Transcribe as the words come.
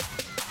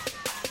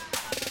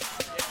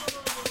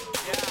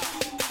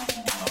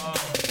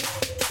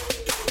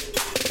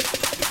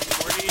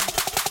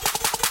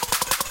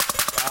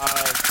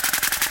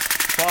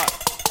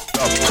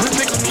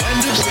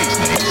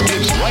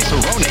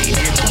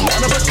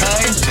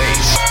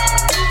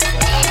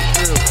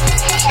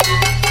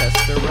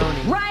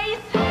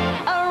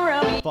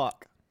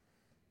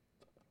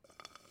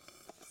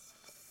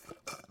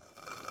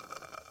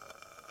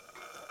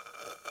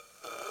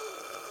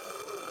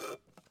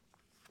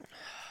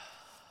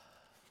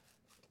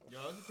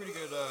a pretty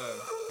good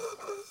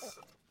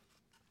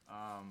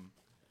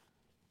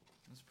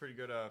that's a pretty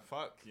good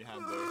fuck you had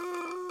there.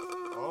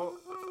 Oh,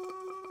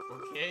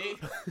 okay.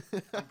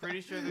 I'm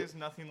pretty sure there's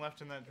nothing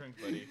left in that drink,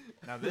 buddy.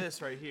 Now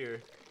this right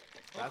here,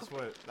 that's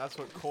what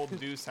cold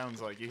dew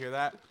sounds like. You hear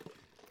that?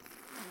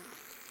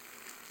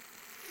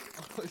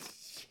 Oh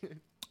shit.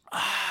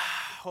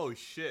 Oh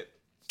shit.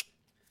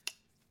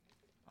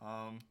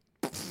 All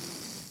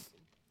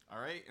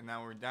right, and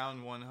now we're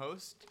down one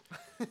host.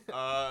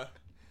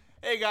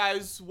 Hey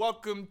guys,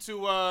 welcome to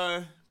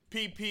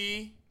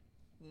PP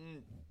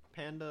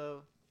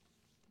Panda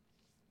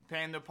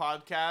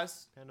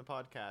Podcast. Panda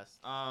Podcast.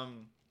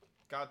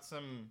 Got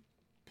some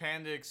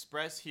Panda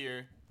Express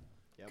here.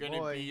 Yeah, Gonna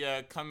boy. be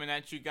coming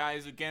at you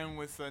guys again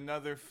with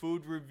another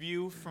food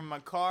review from my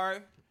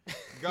car.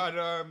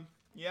 Got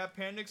yeah,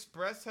 Panda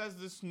Express has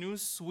this new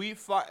sweet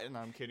No,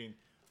 I'm kidding.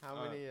 How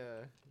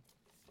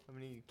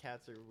many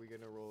cats are we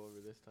gonna roll over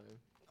this time?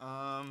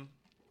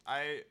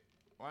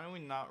 Why don't we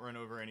not run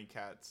over any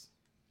cats?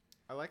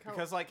 I like how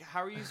Because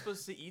how are you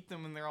supposed to eat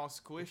them when they're all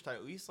squished? I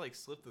at least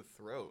slit the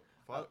throat.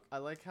 Fuck. I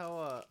like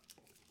how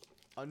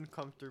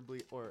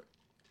uncomfortably or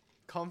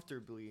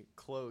comfortably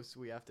close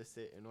we have to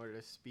sit in order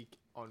to speak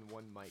on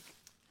one mic.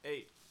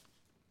 Hey,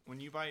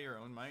 when you buy your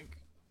own mic,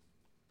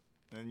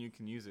 then you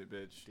can use it,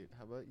 bitch. Dude,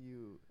 how about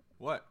you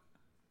What?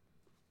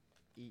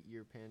 eat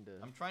your panda?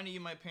 I'm trying to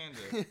eat my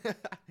panda.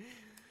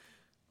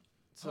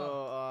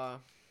 So,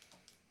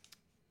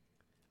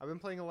 I've been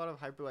playing a lot of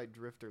Hyperlight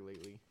Drifter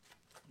lately.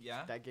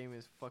 Yeah? That game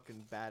is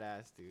fucking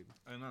badass, dude.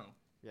 I know.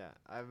 Yeah,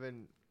 I've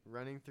been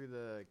running through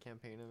the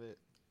campaign of it.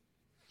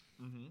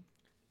 Mm-hmm.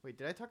 Wait,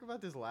 did I talk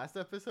about this last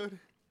episode?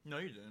 No,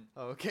 you didn't.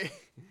 Oh, okay.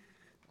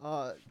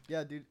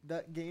 Yeah, dude,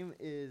 that game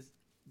is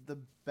the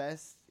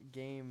best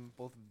game,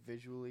 both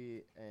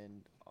visually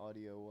and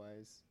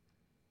audio-wise,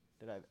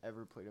 that I've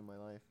ever played in my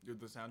life. Dude,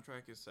 the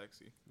soundtrack is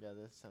sexy. Yeah,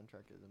 this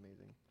soundtrack is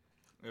amazing.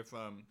 If,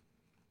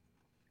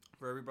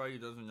 for everybody who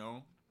doesn't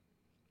know,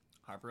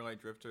 Hyperlight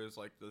Drifter is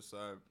like this,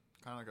 kind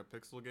of like a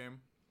pixel game.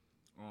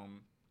 I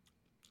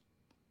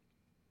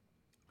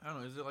don't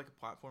know, is it like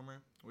a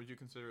platformer? Would you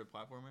consider it a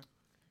platformer?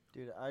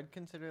 Dude, I'd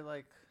consider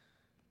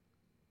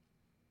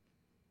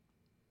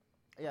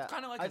yeah,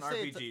 Kind of like I'd an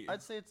say RPG.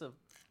 I'd say it's a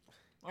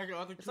Like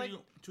a It's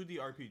 2D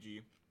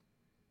RPG.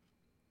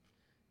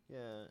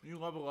 yeah. You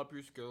level up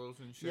your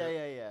skills and shit.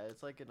 Yeah.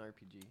 It's like an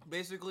RPG.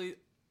 Basically,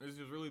 there's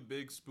these really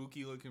big,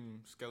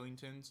 spooky-looking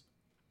skeletons,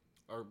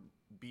 or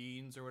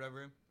beings, or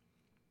whatever.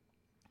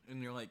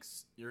 And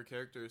your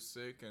character is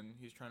sick, and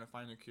he's trying to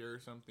find a cure or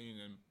something,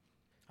 and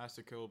has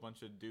to kill a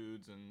bunch of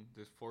dudes, and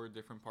there's 4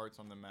 different parts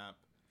on the map.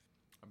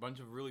 A bunch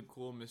of really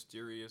cool,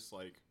 mysterious,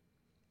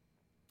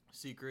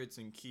 secrets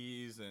and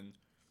keys, and,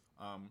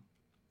 I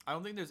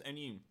don't think there's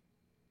any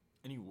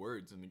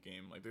words in the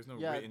game. There's no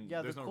written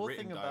the cool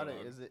written thing dialogue.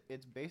 about it is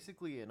it's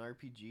basically an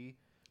RPG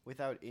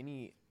without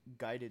any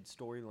guided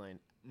storyline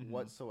Mm-hmm.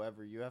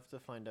 whatsoever. You have to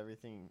find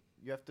everything.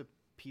 You have to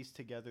piece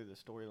together the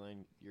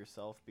storyline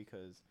yourself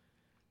because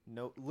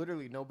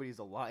literally nobody's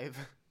alive,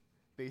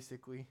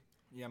 basically.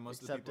 Yeah,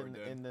 most Except of the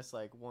people are dead. in this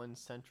one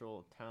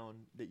central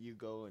town that you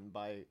go and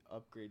buy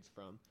upgrades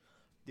from.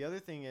 The other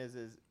thing is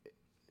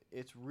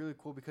it's really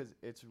cool because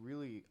it's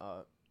really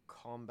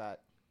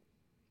combat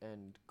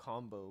and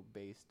combo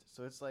based.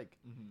 So it's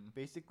Mm-hmm.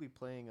 basically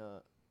playing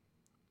a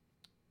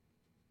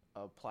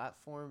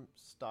platform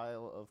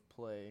style of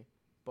play,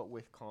 but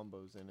with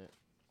combos in it.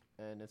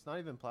 And it's not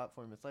even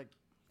platform. It's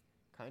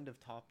kind of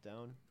top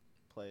down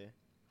play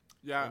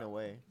Yeah. in a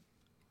way.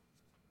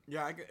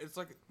 Yeah, it's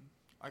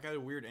I got a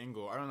weird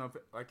angle. I don't know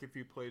if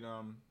you played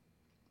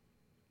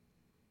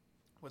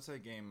what's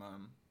that game?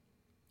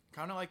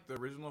 Kind of like the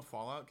original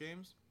Fallout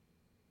games,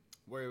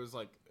 where it looked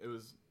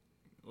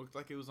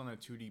like it was on a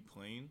 2D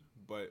plane,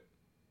 but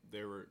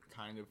they were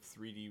kind of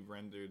 3D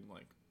rendered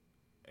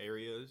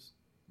areas.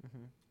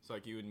 Mm-hmm. So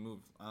you would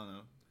move. I don't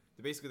know.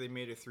 Basically, they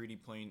made a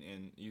 3D plane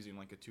and using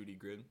a 2D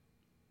grid.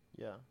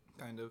 Yeah.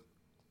 Kind of.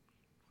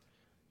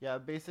 Yeah,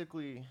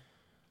 basically,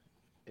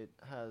 it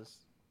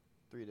has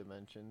 3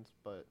 dimensions,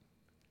 but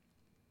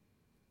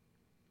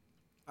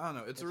I don't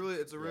know. It's a really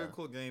yeah.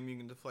 cool game. You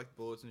can deflect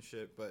bullets and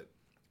shit. But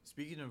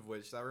speaking of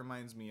which, that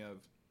reminds me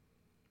of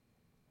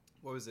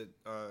what was it?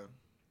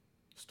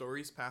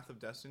 Stories: Path of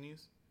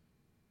Destinies.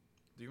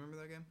 Do you remember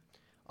that game?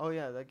 oh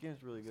yeah, that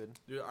game's really good.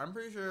 Dude, I'm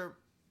pretty sure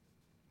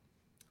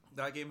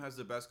that game has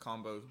the best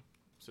combo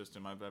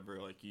system I've ever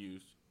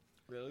used.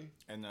 Really?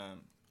 And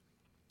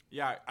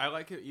yeah, I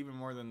like it even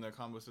more than the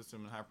combo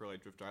system in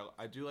Hyperlight Drifter.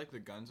 I do like the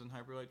guns in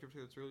Hyperlight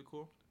Drifter. That's really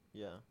cool.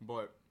 Yeah.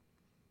 But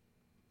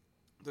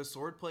the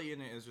swordplay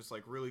in it is just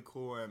really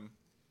cool, and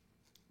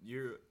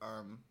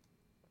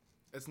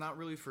it's not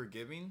really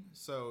forgiving,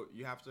 so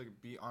you have to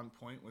be on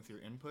point with your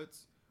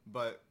inputs.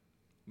 But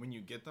when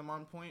you get them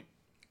on point,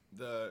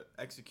 the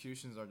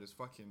executions are just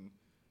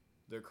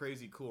they're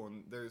crazy cool.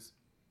 And there's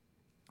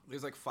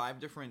 5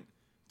 different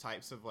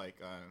types of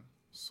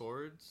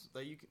swords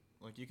that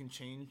you can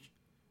change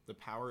the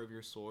power of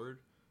your sword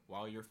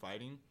while you're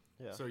fighting.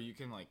 Yeah. So you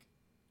can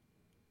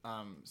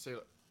say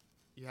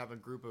you have a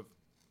group of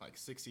like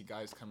 60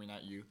 guys coming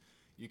at you,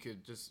 you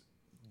could just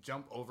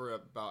jump over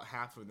about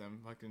half of them,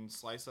 fucking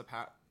slice up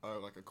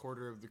like a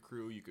quarter of the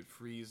crew. You could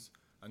freeze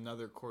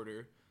another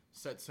quarter,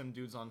 set some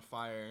dudes on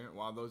fire.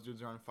 While those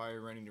dudes are on fire,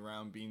 running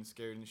around, being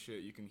scared and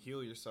shit, you can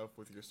heal yourself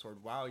with your sword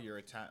while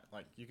you're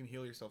like you can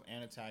heal yourself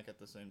and attack at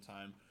the same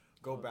time.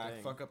 Go back,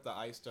 dang. fuck up the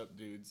iced up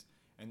dudes,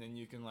 and then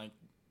you can like,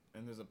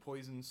 and there's a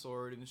poison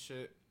sword and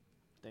shit.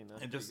 Dang,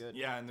 that's And pretty good.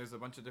 yeah, and there's a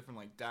bunch of different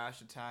like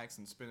dash attacks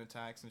and spin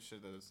attacks and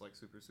shit that is like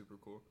super super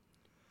cool.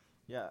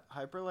 Yeah,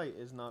 Hyperlight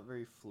is not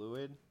very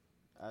fluid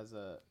as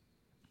a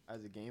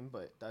game,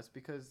 but that's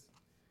because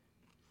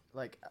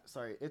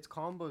its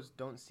combos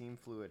don't seem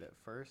fluid at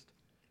 1st,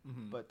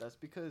 but that's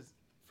because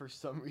for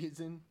some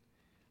reason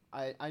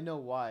I know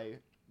why,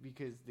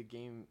 because the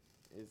game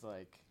is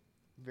like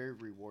very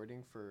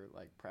rewarding for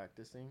like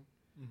practicing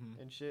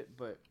and shit,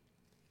 but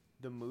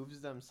the moves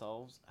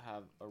themselves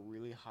have a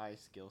really high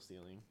skill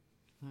ceiling.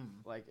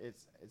 Like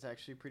it's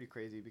actually pretty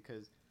crazy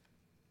because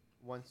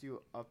once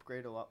you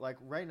upgrade a lot, like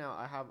right now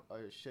I have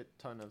a shit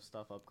ton of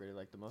stuff upgraded,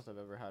 like the most I've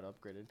ever had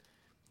upgraded.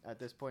 At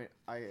this point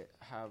I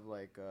have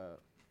like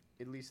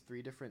at least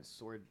 3 different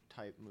sword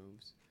type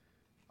moves.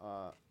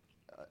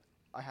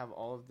 I have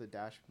all of the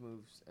dash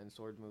moves and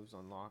sword moves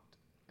unlocked,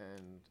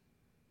 and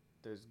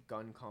there's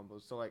gun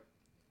combos. So like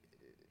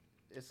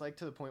it's like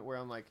to the point where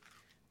I'm like,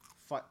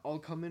 I'll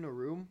come in a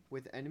room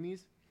with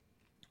enemies,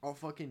 I'll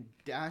fucking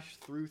dash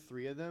through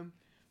 3 of them,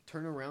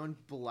 turn around,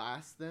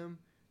 blast them,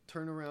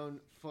 turn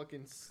around,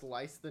 fucking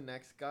slice the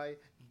next guy,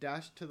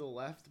 dash to the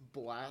left,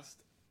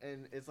 blast,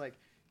 and it's like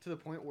to the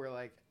point where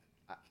like,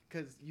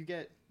 because you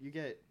get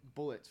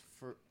bullets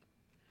for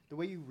the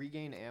way you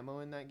regain ammo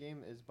in that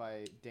game is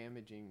by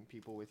damaging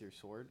people with your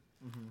sword.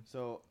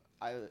 So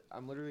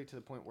I'm literally to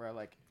the point where I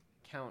like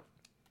count,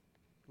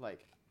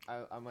 like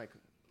I'm like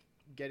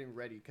getting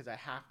ready because I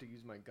have to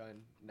use my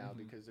gun now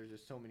because there's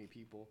just so many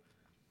people.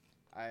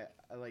 I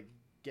like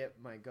get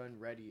my gun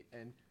ready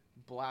and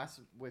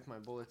blast with my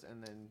bullets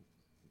and then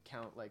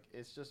count. Like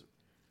it's just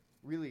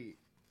really,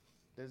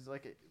 there's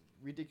like a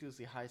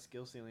ridiculously high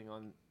skill ceiling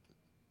on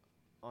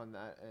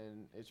that,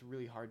 and it's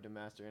really hard to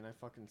master, and I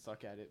fucking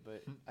suck at it,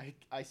 but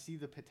I see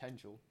the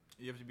potential.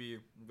 You have to be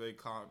very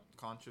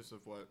conscious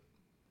of what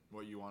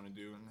you want to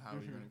do and how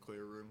you're going to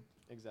clear a room.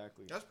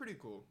 Exactly. That's pretty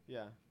cool.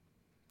 Yeah.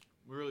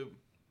 Really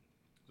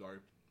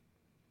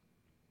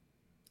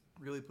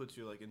puts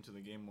you like into the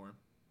game more.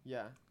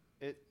 Yeah.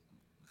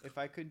 If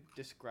I could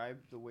describe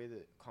the way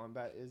that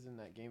combat is in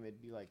that game,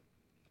 it'd be like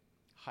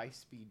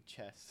high-speed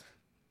chess.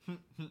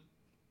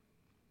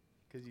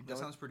 Because That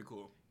sounds pretty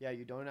cool. Yeah,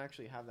 you don't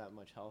actually have that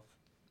much health.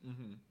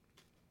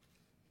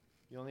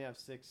 You only have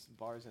 6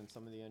 bars, and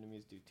some of the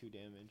enemies do 2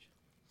 damage.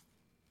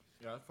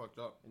 Yeah, that's fucked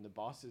up. And the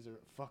bosses are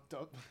fucked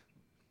up.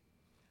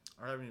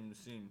 I haven't even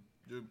seen,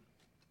 dude.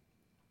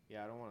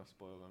 Yeah, I don't want to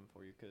spoil them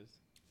for you, because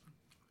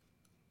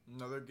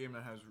Another game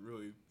that has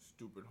really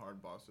stupid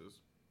hard bosses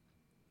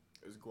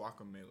is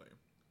Guacamelee.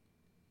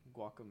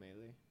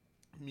 Guacamelee.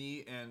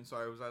 So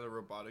I was at a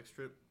robotics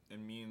trip,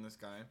 and me and this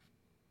guy,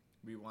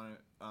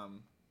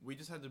 we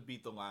just had to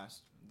beat the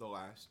last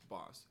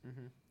boss.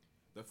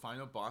 The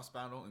final boss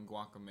battle in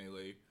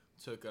Guacamelee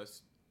took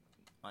us,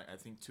 like, I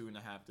think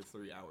 2.5 to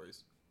 3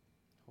 hours.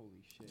 Holy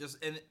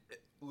shit.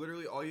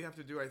 Literally all you have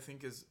to do, I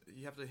think, is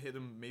you have to hit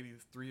him maybe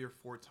 3 or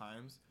 4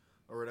 times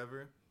or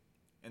whatever,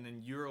 and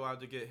then you're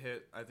allowed to get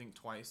hit, I think,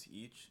 twice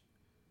each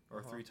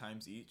or 3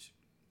 times each.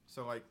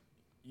 So like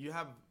you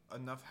have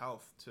enough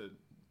health to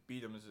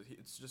beat him.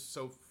 It's just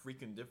so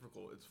freaking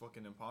difficult. It's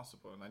fucking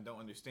impossible, and I don't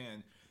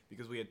understand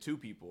because we had 2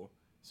 people,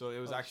 so it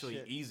was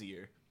actually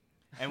easier.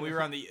 And we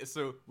were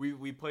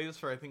we played this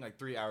for I think like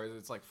 3 hours.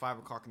 It's like 5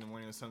 o'clock in the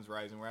morning. The sun's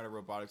rising. We're at a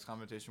robotics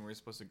competition. We're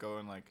supposed to go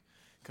and like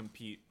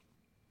compete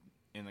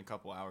in a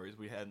couple hours.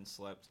 We hadn't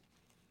slept,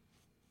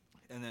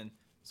 and then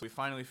so we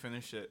finally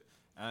finished it.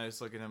 And I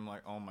just look at him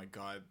like, oh my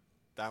god,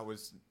 that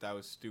was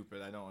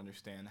stupid. I don't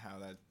understand how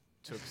that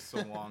took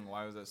so long.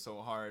 Why was that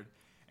so hard?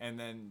 And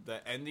then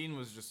the ending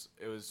was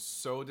it was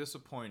so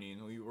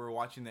disappointing. We were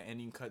watching the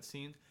ending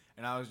cutscene,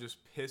 and I was just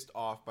pissed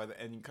off by the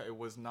ending cut. It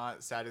was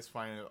not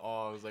satisfying at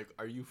all. I was like,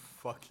 are you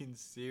fucking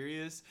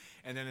serious?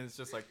 And then it's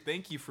just like,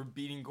 thank you for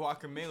beating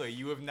Guacamelee.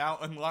 You have now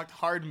unlocked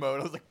hard mode.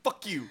 I was like,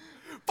 fuck you.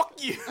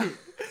 Fuck you.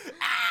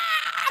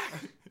 Ah!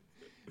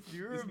 Do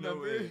you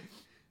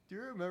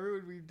remember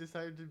when we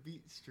decided to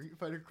beat Street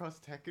Fighter Cross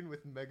Tekken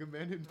with Mega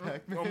Man and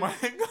Pac-Man? Oh my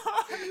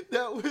god.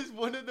 That was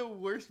one of the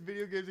worst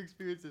video games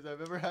experiences I've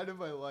ever had in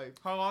my life.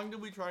 How long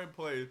did we try to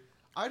play?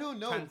 I don't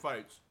know. 10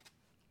 fights.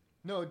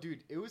 No,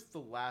 dude, it was the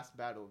last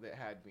battle that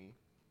had me.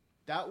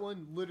 That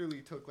one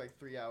literally took like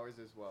 3 hours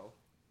as well.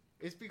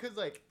 It's because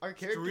like our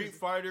characters... Street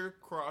Fighter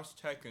Cross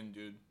Tekken,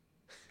 dude.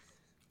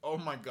 Oh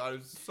my god,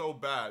 it's so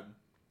bad.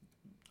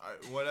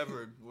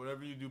 Whatever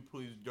you do,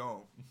 please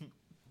don't.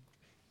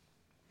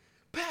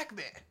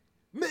 Pac-Man!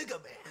 Mega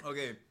Man!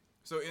 Okay,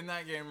 so in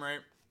that game, right,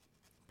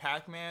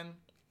 Pac-Man's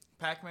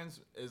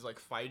is like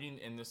fighting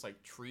in this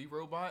like tree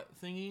robot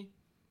thingy,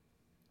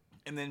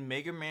 and then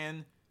Mega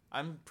Man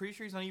I'm pretty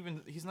sure he's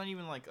not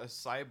even like a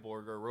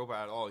cyborg or a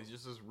robot at all. He's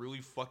just this really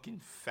fucking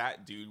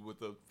fat dude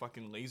with a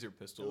fucking laser It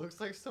pistol.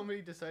 looks like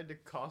somebody decided to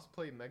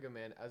cosplay Mega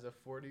Man as a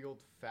 40-year-old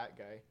fat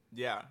guy.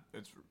 Yeah,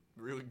 it's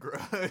really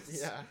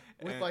gross. Yeah,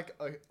 with And- like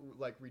a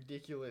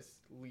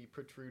ridiculously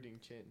protruding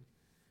chin.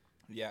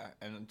 Yeah,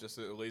 and just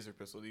a laser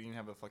pistol. He didn't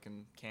have a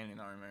fucking cannon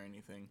arm or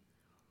anything.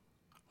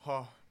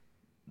 Oh,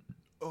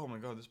 oh my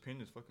god, this pain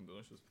is fucking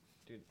delicious.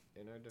 Dude,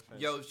 in our defense,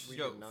 we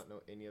yo. did not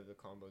know any of the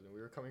combos, and we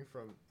were coming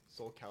from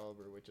Soul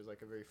Calibur, which is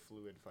like a very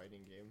fluid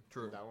fighting game.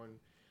 True. That one,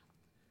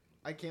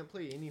 I can't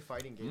play any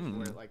fighting games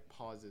where it like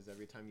pauses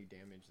every time you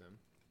damage them.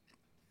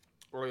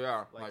 Oh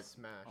yeah, Like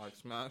Smash. Like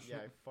Smash. Yeah,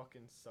 I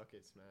fucking suck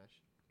at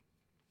Smash.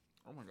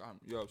 Oh my god.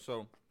 Yo,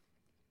 so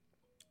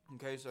in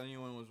case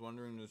anyone was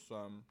wondering,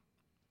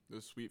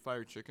 this sweet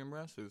fire chicken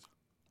breast is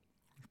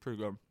pretty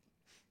good.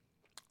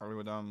 I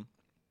would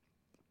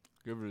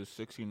give it a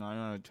 69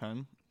 out of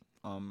 10.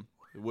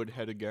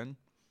 Woodhead again.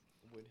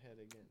 Woodhead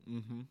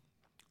again.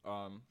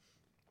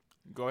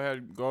 Go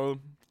ahead, go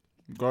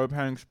to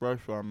Pan Express.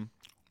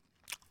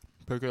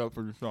 Pick it up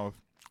for yourself.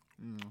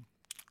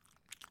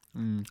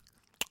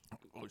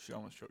 Oh shit! I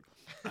almost choked.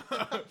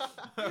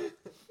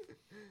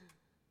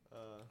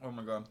 Oh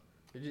my god.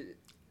 Did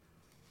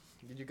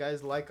you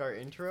guys like our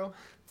intro?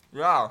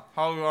 Yeah.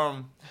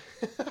 How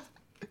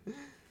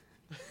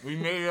we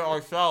made it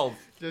ourselves.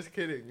 Just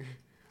kidding.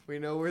 We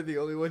know we're the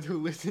only ones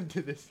who listened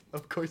to this.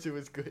 Of course it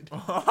was good.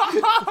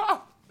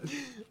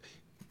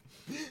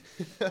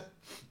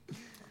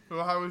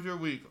 So how was your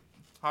week?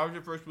 How was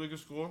your first week of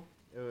school?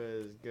 It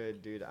was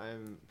good, dude.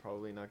 I'm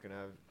probably not gonna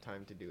have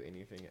time to do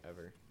anything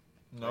ever.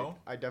 No. Like,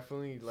 I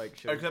definitely like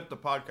should. Except the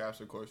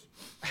podcast, of course.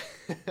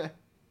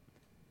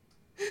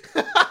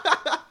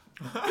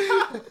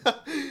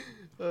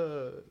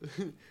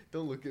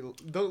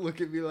 Don't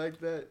look at me like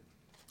that.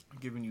 I'm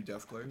giving you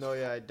death glares. No,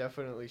 yeah, I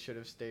definitely should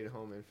have stayed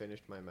home and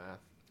finished my math.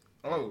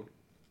 Oh.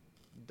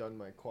 Done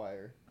my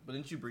choir. But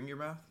didn't you bring your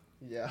math?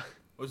 Yeah.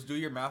 Let's do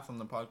your math on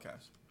the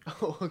podcast.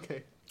 Oh,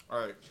 okay. All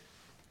right.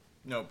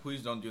 No,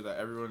 please don't do that.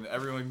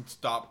 Everyone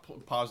stop,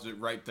 pause it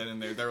right then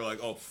and there. They were like,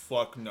 oh,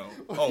 fuck no.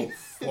 Oh,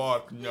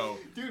 fuck no.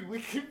 Dude, we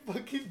can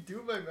fucking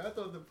do my math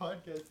on the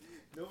podcast.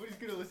 Nobody's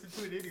gonna listen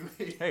to it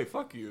anyway. Hey,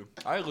 fuck you.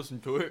 I listen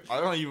to it. I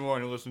don't even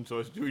want to listen to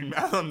us doing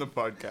math on the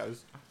podcast.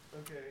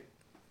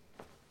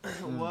 Okay.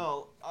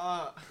 Well,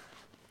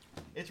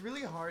 it's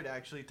really hard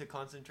actually to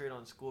concentrate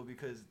on school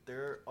because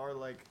there are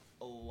like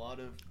a lot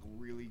of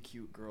really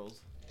cute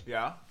girls.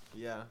 Yeah?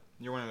 Yeah.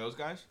 You're one of those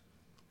guys?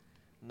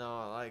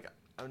 No, like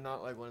I'm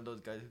not like one of those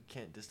guys who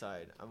can't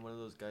decide. I'm one of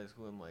those guys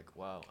who I'm like,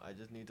 wow, I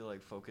just need to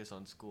like focus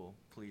on school,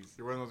 please.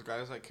 You're one of those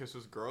guys that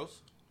kisses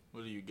girls?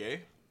 What are you,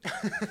 gay?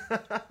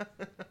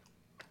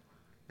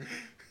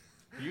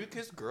 You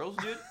kiss girls,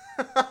 dude?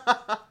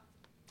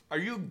 Are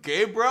you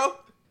gay, bro?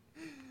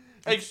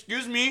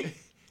 Excuse me?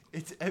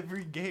 It's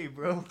every gay,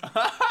 bro.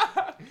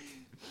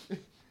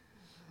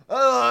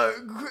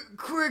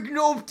 Quick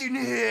Nopton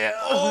here.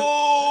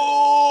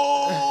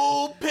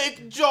 Oh,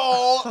 Pick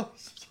Joel Oh,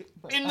 shit,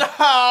 in the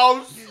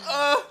house.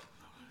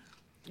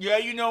 Yeah,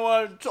 you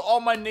know, to all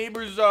my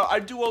neighbors, I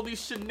do all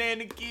these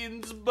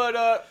shenanigans, but,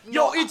 Yo,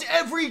 no, it's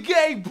every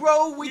gay,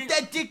 bro, with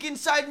that dick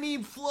inside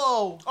me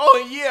flow.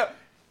 Oh, yeah.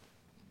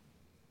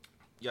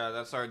 Yeah,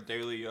 that's our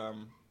daily,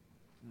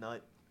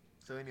 Nut.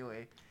 So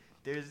anyway,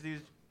 there's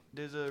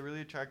a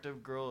really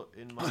attractive girl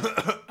in my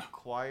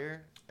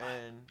choir,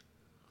 and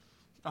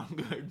I'm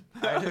good.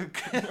 I had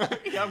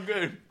Yeah, I'm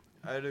good.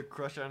 I had a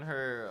crush on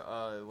her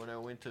when I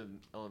went to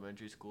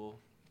elementary school.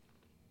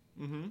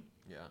 Mm-hmm.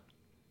 Yeah.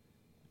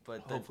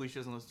 But then, Hopefully she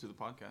doesn't listen to the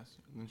podcast,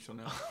 and then she'll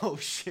know. oh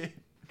shit.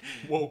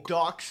 Whoa.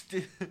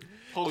 Doxed.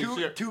 Holy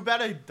shit. Too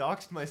bad I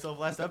doxed myself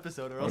last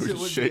episode, or else Oh, it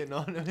would shit. be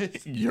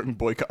anonymous. Young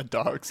boy got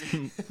dogs.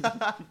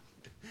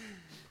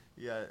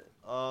 Yeah.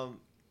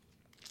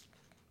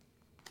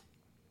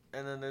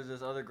 And then there's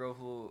this other girl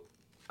who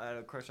I had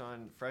a crush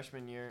on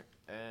freshman year,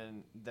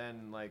 and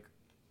then like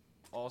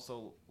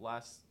also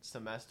last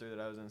semester that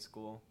I was in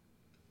school,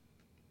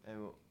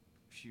 and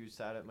she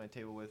sat at my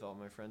table with all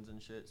my friends and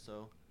shit.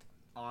 So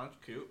Oh, that's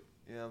cute.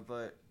 yeah,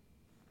 but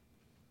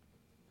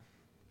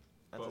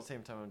at the But-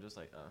 same time I'm just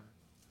like,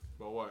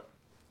 But what?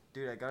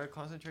 dude, I gotta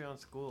concentrate on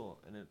school,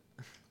 and it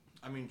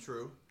I mean,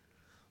 true.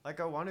 like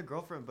I want a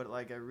girlfriend, but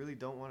like I really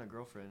don't want a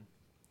girlfriend.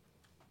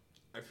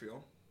 I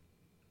feel.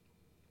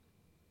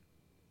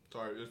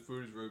 Sorry, this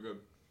food is really good.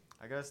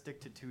 I gotta stick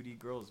to 2D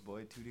girls,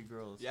 boy. 2D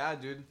girls. Yeah,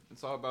 dude.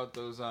 It's all about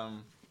those,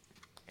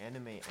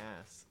 Anime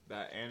ass.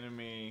 that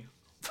anime.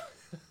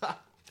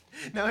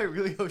 Now I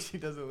really hope she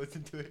doesn't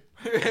listen to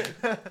it.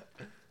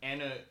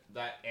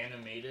 That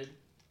animated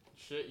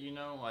shit, you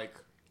know? Like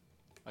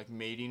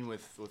mating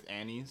with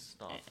Annies.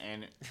 Stop.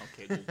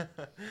 Okay, dude.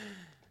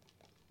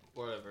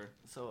 Whatever.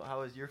 So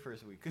how was your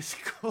first week of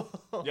school?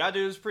 Yeah,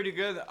 dude, it's pretty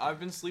good. I've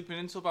been sleeping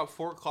until about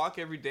 4 o'clock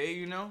every day,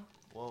 you know?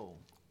 Whoa.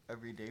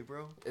 Every day,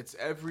 bro? It's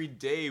every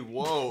day.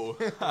 Whoa.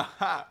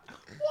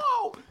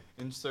 Whoa.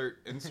 Insert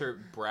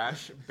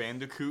brash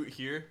bandicoot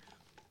here.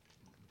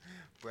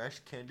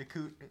 Brash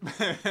Candicoot.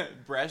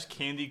 Brash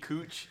Candy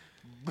Cooch.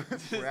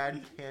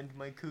 Brad canned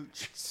my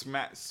cooch.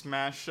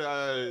 Smash.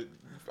 I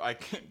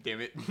can't.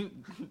 Damn it.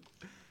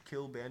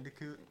 Kill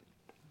Bandicoot.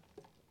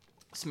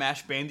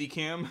 Smash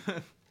Bandicam.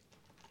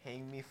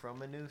 Hang me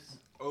from a noose.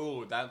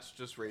 Oh, that's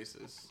just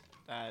racist.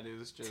 That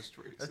is just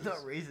racist. That's not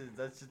racist.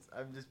 That's just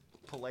I'm just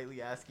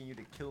politely asking you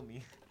to kill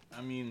me.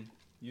 I mean,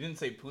 you didn't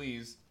say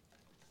please.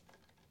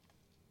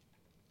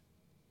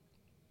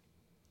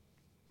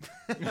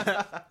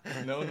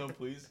 No,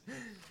 please.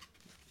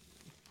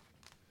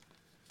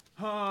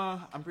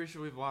 I'm pretty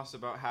sure we've lost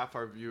about half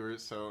our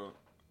viewers, so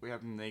we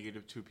have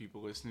 -2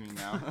 people listening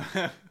now.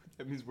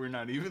 That means we're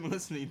not even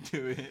listening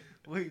to it.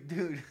 Wait,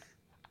 dude.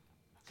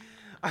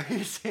 Are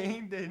you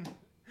saying that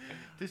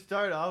to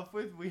start off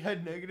with, we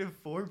had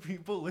 -4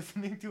 people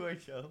listening to our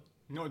show?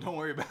 No, don't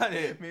worry about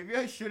it. Maybe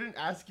I shouldn't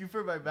ask you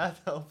for my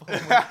math help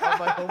on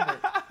my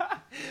homework.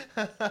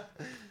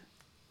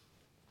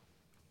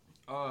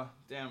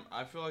 Damn,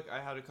 I feel like I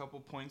had a couple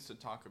points to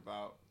talk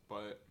about,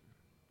 but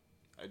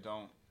I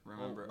don't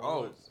remember.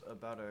 One was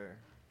about our...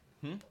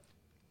 Hmm?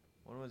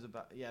 One was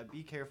about... Yeah,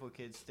 be careful,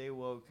 kids. Stay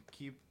woke.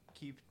 Keep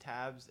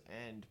tabs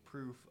and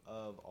proof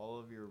of all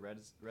of your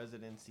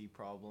residency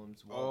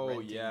problems while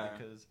renting. Yeah.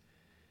 Because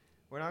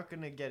we're not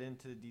going to get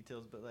into the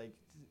details, but, like,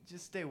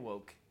 just stay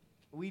woke.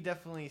 We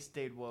definitely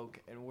stayed woke,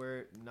 and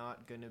we're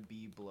not going to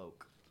be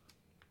bloke.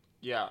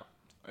 Yeah,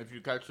 if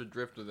you catch the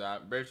drift of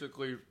that.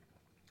 Basically,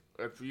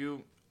 if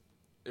you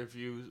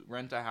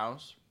rent a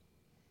house,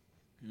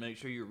 make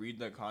sure you read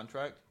the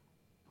contract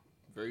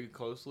very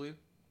closely,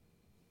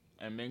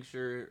 and make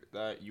sure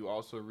that you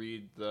also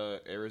read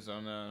the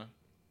Arizona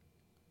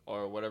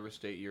or whatever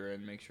state you're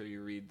in. Make sure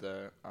you read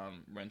the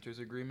renter's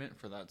agreement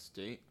for that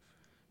state,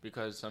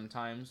 because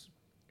sometimes,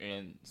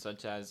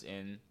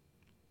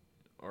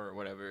 or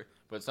whatever,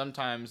 but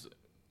sometimes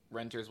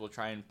renters will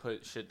try and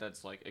put shit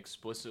that's like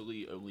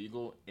explicitly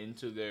illegal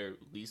into their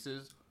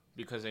leases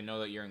because they know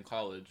that you're in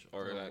college,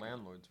 or the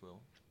landlords will,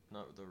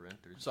 not the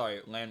renters.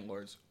 Sorry,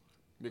 landlords,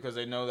 because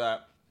they know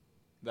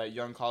that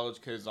young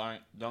college kids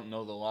don't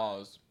know the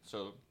laws,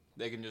 so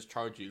they can just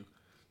charge you.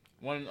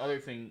 One other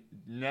thing,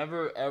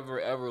 never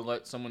ever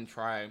let someone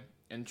try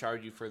and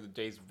charge you for the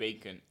days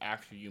vacant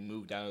after you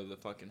moved out of the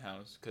fucking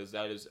house, because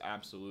that is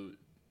absolute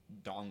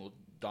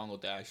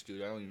dongle dash,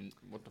 dude. I don't even,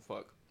 what the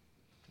fuck.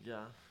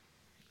 Yeah.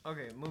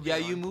 Okay, moving on. Yeah,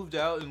 you moved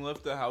out and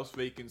left the house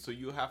vacant, so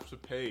you have to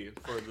pay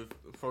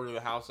for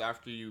the house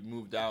after you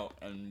moved out,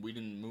 and we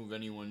didn't move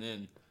anyone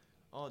in.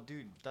 Oh,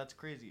 dude, that's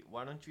crazy.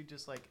 Why don't you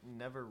just, like,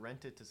 never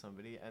rent it to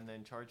somebody and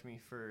then charge me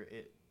for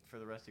it for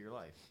the rest of your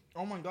life?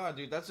 Oh my god,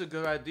 dude, that's a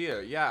good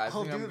idea. Yeah, I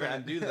think I'm gonna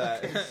do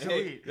that. Okay, sweet.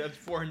 Hey, that's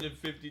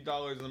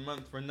 $450 a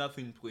month for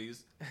nothing,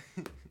 please.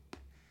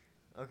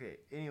 Okay,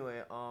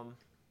 anyway,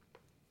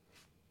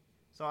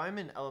 so I'm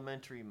in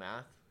elementary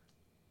math,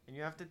 and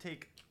you have to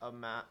take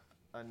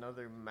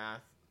another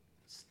math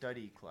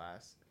study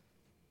class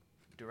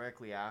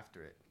directly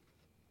after it.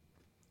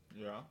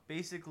 Yeah.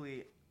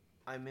 Basically,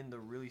 I'm in the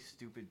really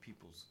stupid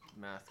people's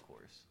math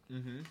course.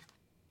 Mm-hmm.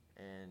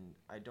 And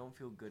I don't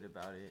feel good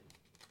about it.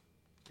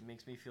 It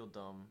makes me feel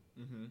dumb.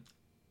 Mm-hmm.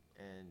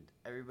 And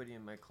everybody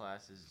in my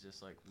class is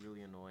just, like,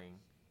 really annoying.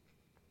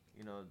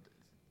 You know,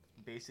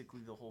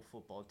 basically the whole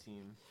football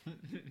team.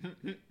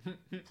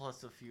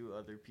 Plus a few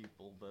other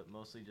people, but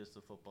mostly just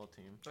the football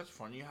team. That's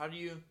funny. How do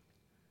you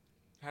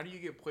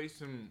get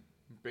placed in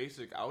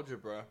basic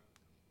algebra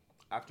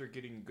after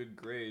getting good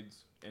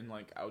grades in,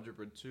 like,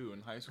 algebra 2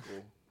 in high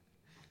school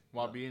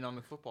while being on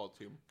the football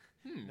team?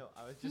 No,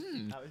 I was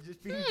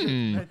just being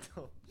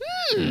judgmental.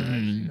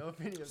 No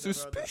opinion.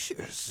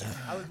 Suspicious.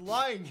 I was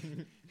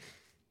lying.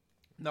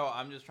 No,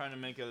 I'm just trying to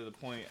make it a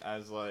point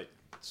as, like,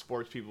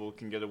 sports people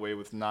can get away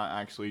with not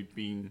actually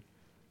doing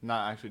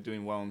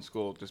well in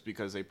school just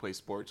because they play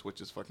sports,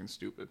 which is fucking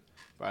stupid.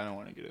 But I don't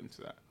want to get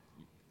into that.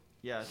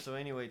 Yeah, so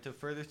anyway, to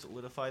further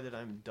solidify that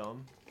I'm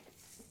dumb,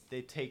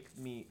 they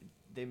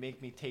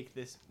make me take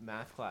this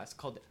math class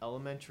called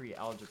elementary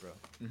algebra.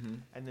 Mm-hmm.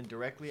 And then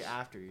directly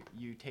after,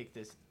 you take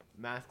this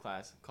math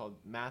class called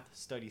math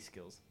study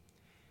skills.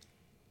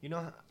 You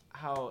know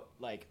how,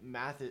 like,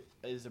 math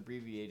is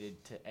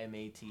abbreviated to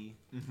MAT?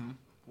 Mm-hmm.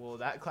 Well,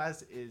 that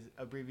class is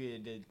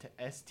abbreviated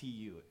to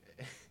STU.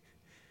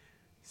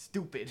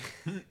 Stupid.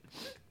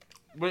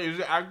 Wait, is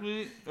it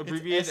actually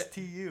abbreviated? It's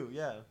STU,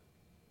 yeah.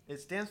 It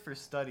stands for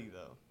study,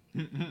 though.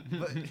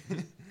 But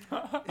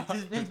it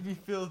just makes me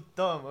feel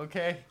dumb,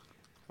 okay?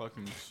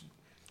 Fucking.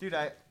 Dude,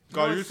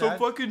 God, you're so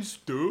fucking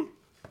stupid.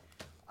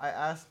 I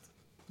asked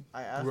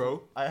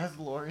Bro. I asked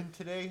Lauren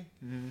today.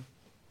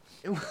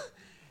 Mm-hmm.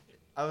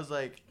 I was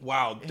like,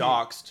 wow, hey.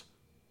 doxed.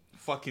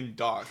 Fucking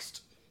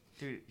doxed.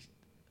 Dude,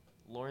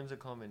 Lauren's a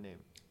common name.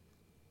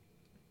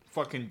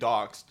 Fucking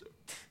doxed.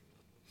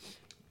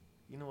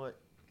 You know what?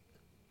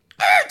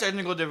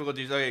 Technical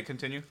difficulties. Okay,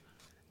 continue.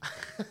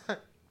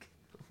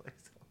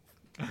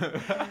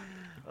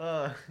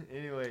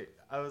 Anyway,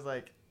 I was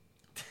like,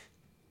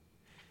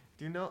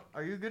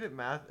 are you good at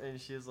math?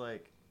 And she's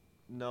like,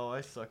 no,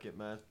 I suck at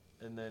math.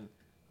 And then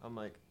I'm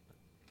like,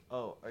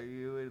 oh, are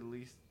you at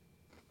least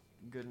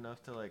good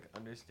enough to like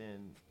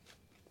understand.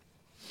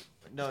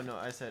 No,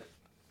 I said,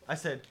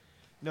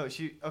 no.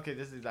 Okay.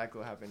 This is exactly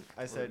what happened.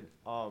 I said,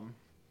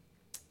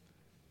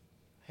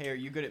 hey, are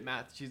you good at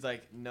math? She's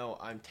like, no,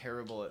 I'm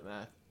terrible at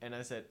math. And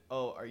I said,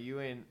 oh, are you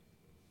in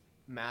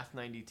math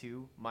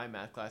 92, my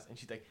math class? And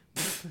she's like,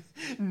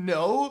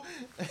 no.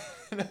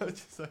 And I was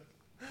just like,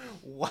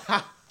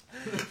 wow.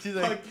 She's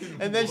like,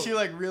 and then she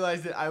like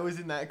realized that I was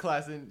in that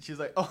class, and she's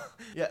like, oh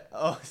yeah,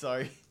 oh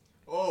sorry.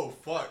 Oh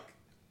fuck,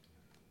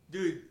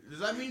 dude. Does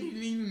that mean you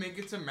didn't even make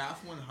it to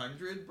Math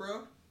 100,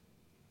 bro?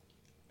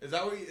 Is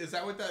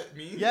that what that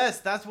means? Yes,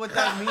 that's what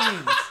that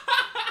means.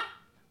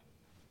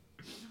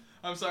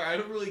 I'm sorry, I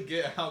don't really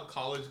get how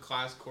college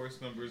class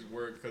course numbers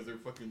work because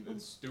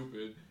it's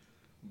stupid.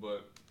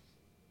 But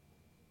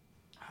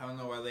I don't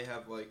know why they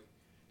have like,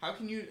 how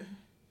can you?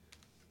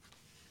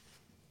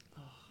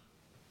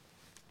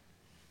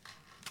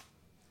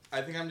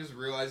 I think I'm just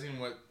realizing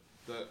what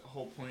the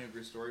whole point of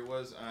your story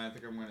was, and I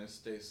think I'm gonna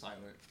stay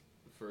silent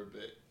for a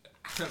bit.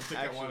 I don't think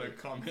I want to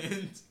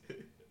comment.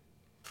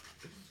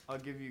 I'll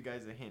give you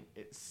guys a hint.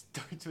 It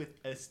starts with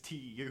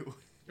STU.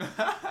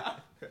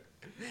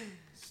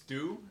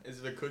 Stew?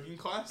 Is it a cooking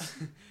class?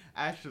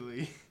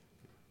 Actually,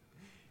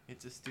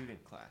 it's a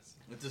student class.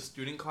 It's a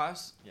student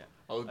class? Yeah.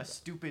 Oh. A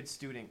stupid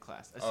student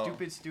class. A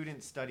stupid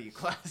student study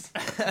class.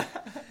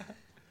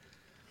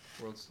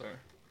 World Star.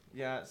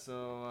 Yeah,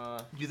 so,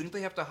 Do you think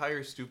they have to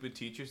hire stupid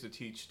teachers to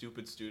teach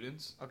stupid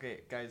students?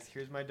 Okay, guys,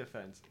 here's my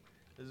defense.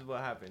 This is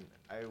what happened.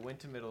 I went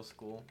to middle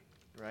school,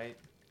 right?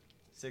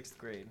 6th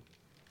grade.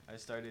 I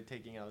started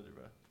taking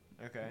algebra.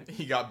 Okay.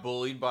 He got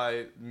bullied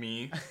by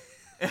me.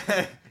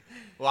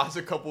 Lost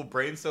a couple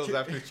brain cells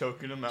after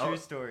choking him out. True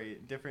story.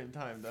 Different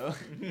time, though.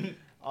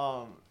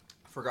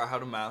 Forgot how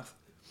to math.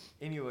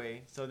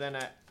 Anyway, so then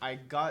I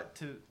got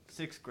to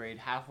 6th grade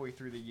halfway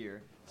through the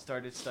year,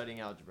 started studying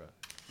algebra.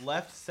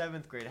 Left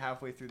 7th grade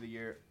halfway through the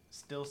year,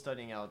 still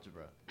studying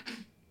algebra.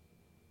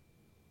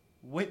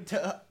 Went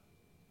to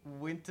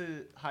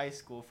high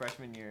school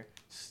freshman year,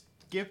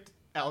 skipped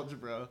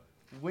algebra,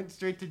 went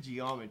straight to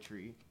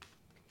geometry.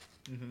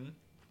 Mm-hmm.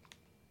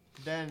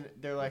 Then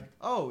they're like,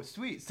 oh,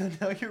 sweet, so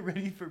now you're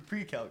ready for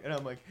pre-calc. And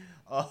I'm like,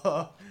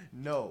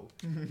 no.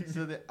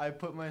 So that I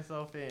put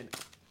myself in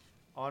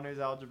honors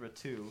algebra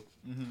 2.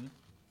 Mm-hmm.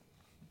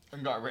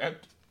 And got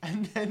ripped.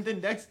 And then the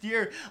next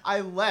year,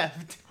 I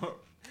left.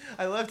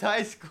 I left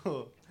high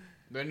school.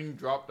 Then you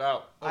dropped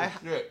out. Oh,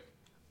 shit.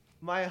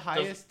 My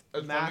highest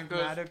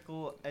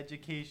mathematical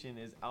education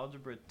is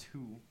algebra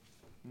 2.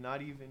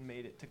 Not even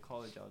made it to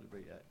college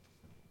algebra yet.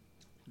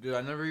 Dude,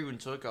 I never even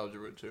took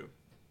algebra 2.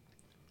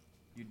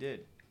 You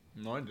did.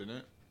 No, I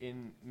didn't.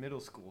 In middle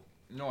school.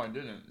 No, I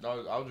didn't. That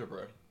was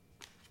algebra.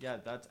 Yeah,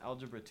 that's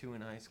algebra 2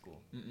 in high school.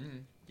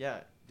 Mm-mm.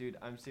 Yeah, dude,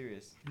 I'm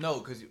serious. No,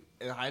 because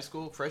in high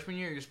school, freshman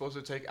year, you're supposed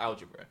to take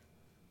algebra.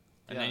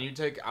 And Yeah. then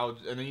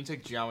you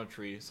take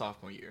geometry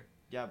sophomore year.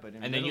 Yeah, but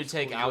in And then you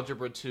take school,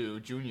 algebra 2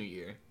 junior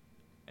year.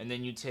 And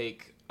then you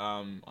take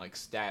like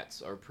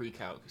stats or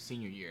pre-calc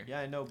senior year.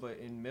 Yeah, I know, but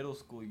in middle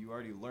school you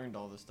already learned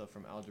all the stuff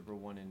from algebra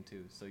 1 and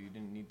 2, so you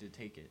didn't need to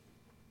take it.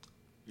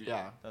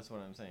 Yeah. That's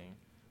what I'm saying.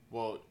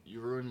 Well,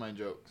 you ruined my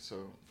joke,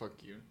 so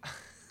fuck you.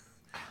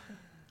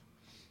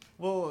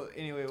 Well,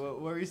 anyway, what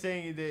were you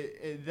saying?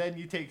 That then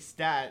you take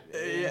stat.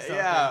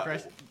 Yeah.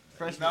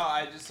 Freshman. No,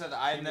 I just said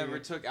I senior never year.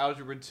 took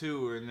algebra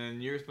 2, and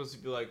then you're supposed to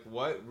be like,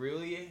 what?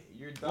 Really?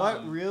 You're dumb.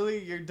 What? Really?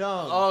 You're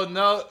dumb. Oh,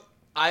 no.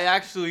 I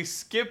actually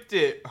skipped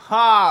it.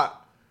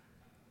 Ha!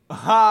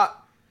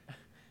 Ha!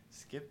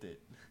 Skipped it.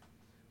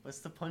 What's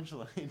the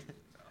punchline?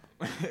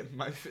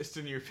 My fist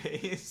in your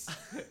face.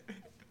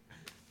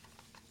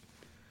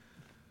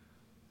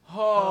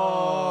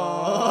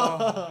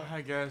 Oh, I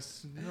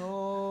guess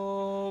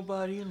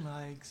nobody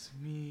likes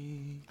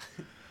me.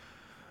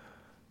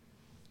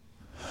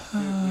 Dude,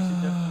 we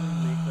should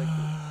definitely make like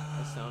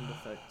a sound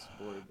effects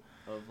board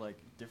of like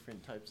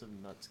different types of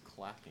nuts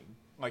clacking.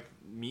 Like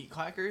meat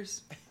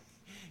clackers?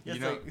 Yes,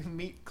 You know- like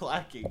meat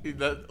clacking.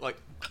 That like.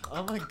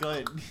 Oh my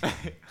god.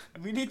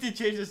 We need to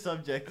change the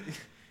subject.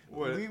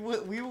 What?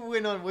 We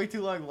went on way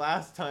too long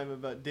last time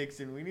about dicks,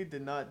 and we need to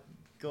not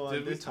go on.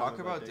 Did we this time talk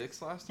about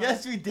dicks last time?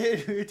 Yes, we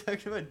did. We were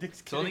talking about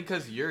dicks. It's only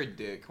because you're a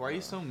dick. Why are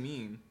you so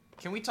mean?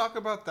 Can we talk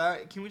about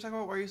that? Can we talk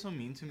about why you're so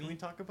mean to me? Can we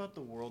talk about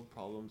the world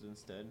problems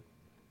instead?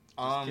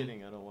 Just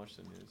kidding. I don't watch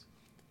the news.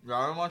 Yeah,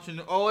 I'm watching.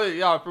 Oh wait,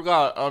 yeah, I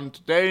forgot.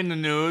 Today in the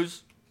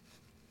news,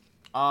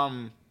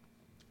 some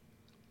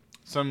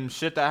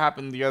shit that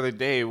happened the other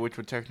day, which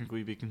would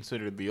technically be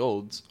considered the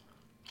olds.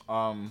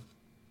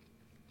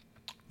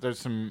 There's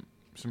some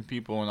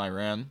people in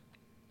Iran,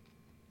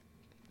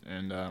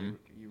 and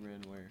You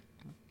ran where?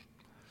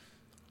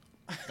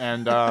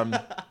 and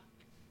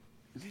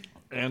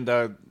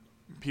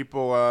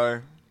people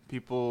are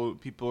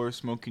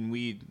smoking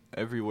weed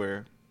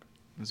everywhere.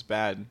 It's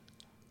bad.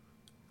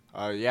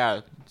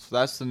 Yeah, so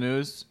that's the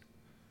news.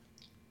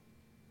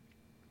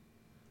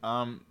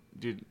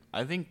 Dude,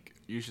 I think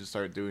you should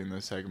start doing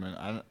this segment.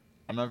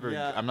 I'm not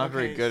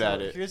very good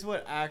at it. Here's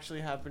what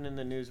actually happened in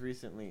the news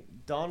recently.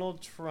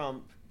 Donald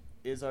Trump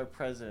is our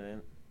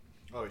president.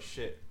 Oh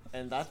shit.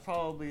 And that's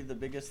probably the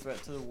biggest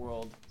threat to the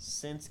world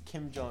since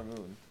Kim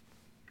Jong-un.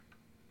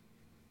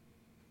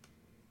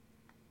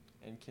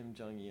 And Kim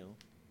Jong-il.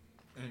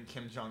 And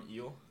Kim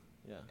Jong-il.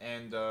 Yeah.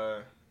 And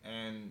their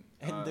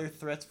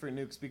threats for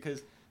nukes,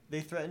 because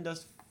they threatened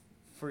us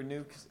for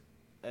nukes,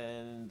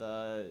 and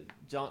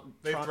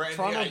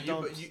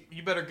Toronto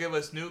you better give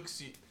us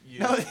nukes.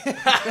 No,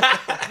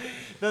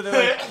 no,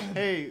 they're like,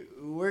 hey,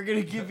 we're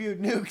gonna give you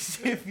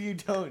nukes if you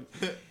don't.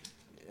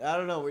 I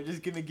don't know, we're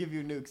just gonna give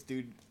you nukes,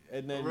 dude.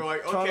 And then we're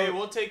like, okay,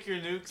 we'll take your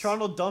nukes.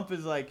 Toronto Dump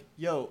is like,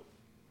 yo,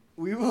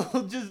 we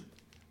will just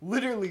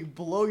literally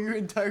blow your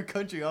entire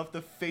country off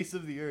the face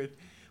of the earth.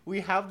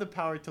 We have the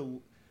power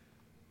to.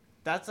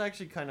 That's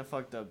actually kind of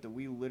fucked up, that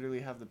we literally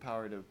have the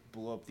power to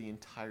blow up the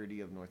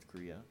entirety of North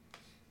Korea.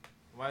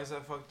 Why is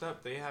that fucked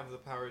up? They have the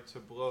power to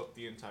blow up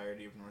the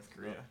entirety of North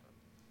Korea.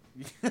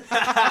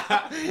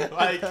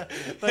 Like, I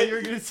thought you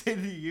were gonna say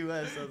the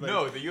U.S. I was like,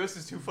 no, the U.S.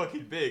 is too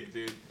fucking big,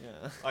 dude.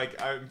 Yeah.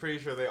 Like, I'm pretty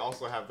sure they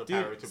also have the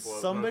power to blow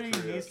up somebody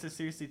North Korea. needs to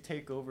seriously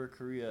take over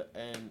Korea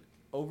and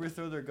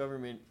overthrow their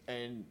government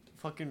and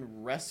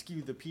fucking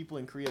rescue the people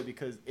in Korea,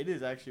 because it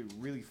is actually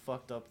really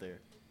fucked up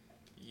there.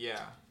 Yeah.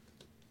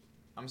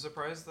 I'm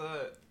surprised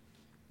that...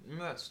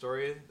 Remember that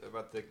story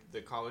about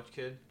the college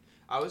kid?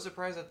 I was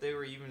surprised that they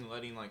were even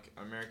letting, like,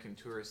 American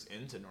tourists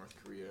into North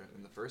Korea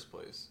in the first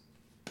place.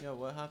 Yeah,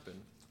 what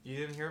happened? You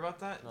didn't hear about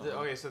that? No.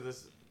 Okay, so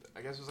this...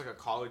 I guess it was like a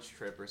college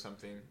trip or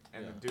something.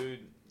 And the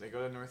dude... They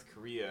go to North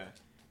Korea.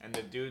 And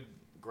the dude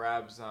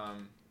grabs...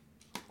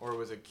 or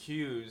was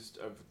accused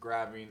of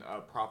grabbing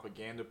a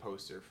propaganda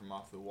poster from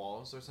off the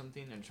walls or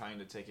something and trying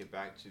to take it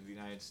back to the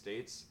United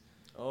States.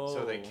 Oh.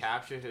 So they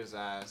captured his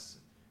ass,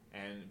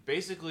 and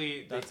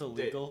basically... That's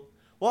illegal?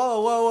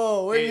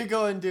 Whoa, where they, you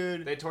going,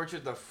 dude? They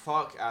tortured the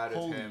fuck out of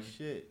Holy him.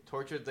 Shit.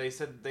 Tortured, they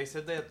said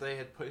that they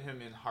had put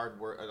him in hard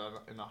work,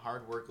 in a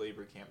hard work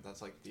labor camp.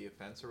 That's like the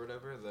offense or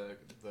whatever, the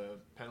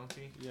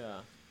penalty.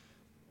 Yeah.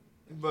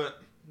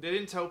 But they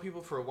didn't tell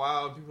people for a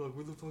while. People were like,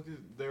 where the fuck is...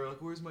 They were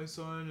like, where's my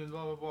son? And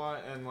blah, blah, blah.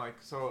 And like,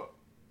 so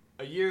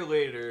a year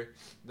later,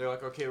 they're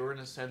like, okay, we're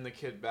going to send the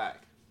kid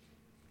back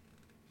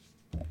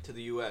to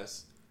the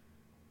U.S.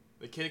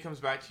 The kid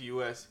comes back to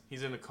U.S.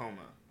 He's in a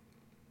coma.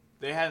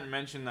 They hadn't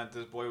mentioned that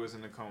this boy was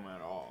in a coma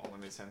at all when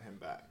they sent him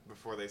back,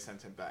 before they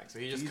sent him back. So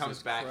he just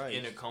comes back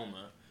in a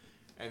coma.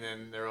 And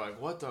then they're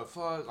like, what the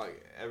fuck?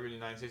 Like, every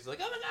United States is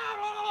like, oh my god,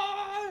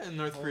 blah, blah. And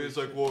North Korea's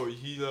like, whoa,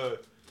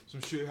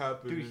 some shit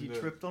happened. Dude, he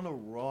tripped on a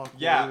rock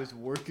while he was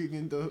working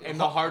in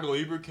the hard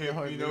labor camp,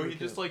 hard you know? labor He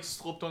just, camp. like,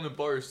 slipped on a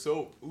bar of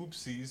soap.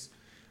 Oopsies.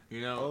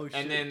 You know? Oh,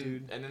 shit,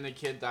 dude. And then the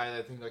kid died,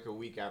 I think, like, a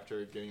week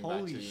after getting back to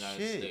Holy the United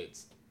shit.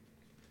 States.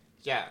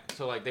 Yeah,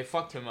 so, like, they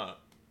fucked him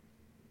up.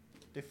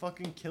 They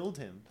fucking killed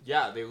him.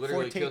 Yeah, they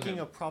literally killed him. For taking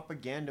a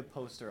propaganda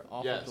poster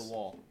off of the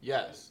wall.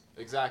 Yes,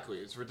 exactly.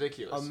 It's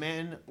ridiculous. A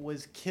man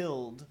was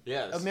killed.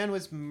 Yes. A man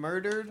was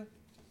murdered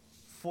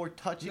for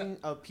touching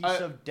a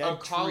piece of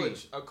dead tree.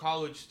 A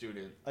college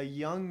student. A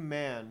young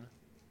man,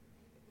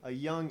 a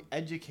young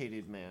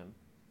educated man,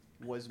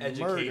 was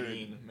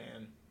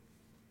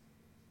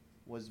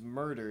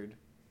murdered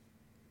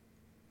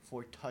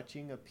for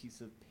touching a piece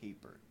of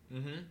paper.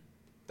 Mm-hmm.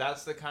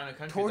 That's the kind of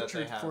country that they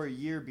have. Tortured for a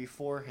year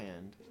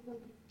beforehand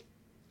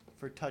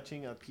for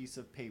touching a piece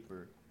of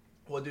paper.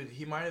 Well, dude,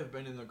 he might have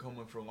been in the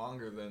coma for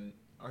longer than...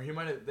 Or he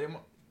might have...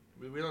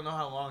 We don't know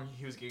how long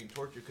he was getting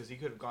tortured, because he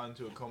could have gone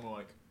into a coma,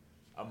 like,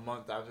 a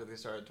month after they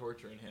started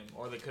torturing him.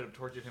 Or they could have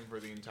tortured him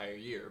for the entire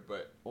year,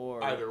 but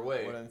either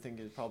way... What I'm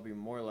thinking is probably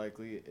more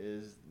likely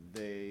is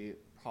they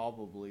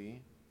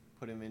probably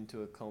put him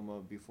into a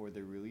coma before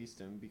they released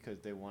him, because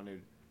they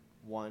wanted,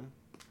 one,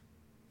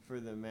 for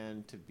the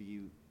man to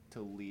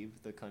leave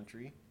the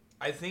country.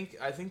 I think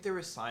there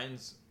were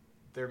signs.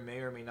 There may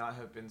or may not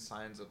have been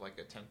signs of, like,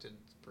 attempted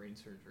brain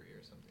surgery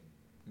or something.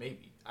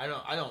 Maybe. I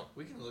don't.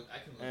 We can look. I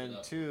can look it up.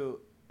 And two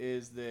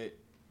is that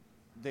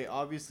they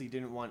obviously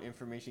didn't want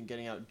information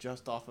getting out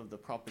just off of the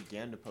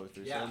propaganda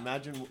posters. Yeah. So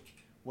imagine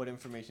what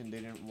information they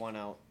didn't want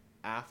out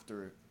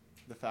after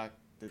the fact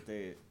that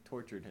they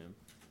tortured him.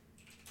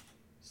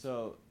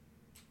 So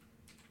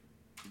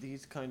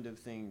these kind of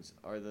things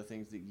are the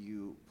things that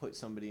you put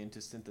somebody into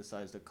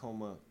synthesized a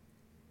coma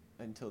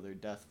until their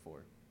death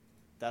for.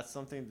 That's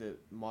something that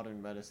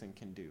modern medicine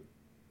can do.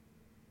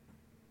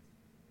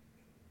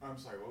 I'm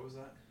sorry, what was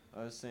that?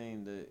 I was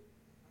saying that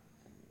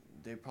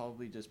they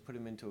probably just put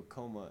him into a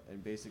coma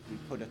and basically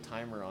put a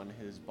timer on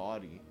his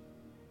body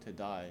to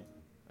die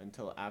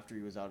until after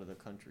he was out of the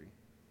country.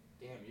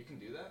 Damn, you can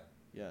do that?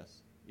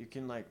 Yes. You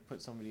can, like,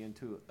 put somebody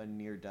into a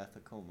near-death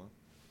coma.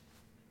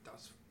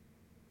 That's...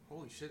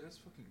 Holy shit, that's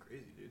fucking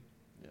crazy, dude.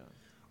 Yeah.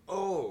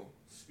 Oh!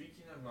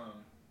 Speaking of,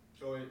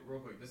 so wait, real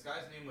quick. This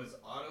guy's name was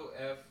Otto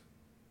F.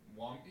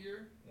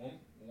 Warmbier?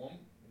 Warmbier?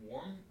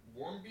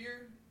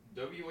 Warmbier.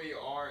 If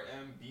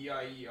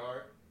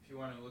you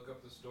want to look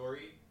up the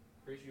story.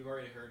 Pretty sure you've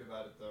already heard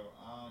about it, though.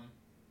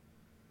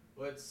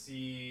 Let's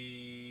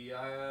see.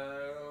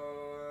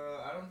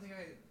 I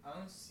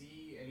don't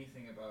see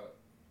anything about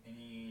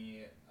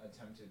any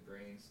attempted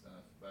brain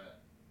stuff,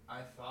 but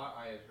I thought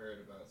I had heard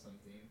about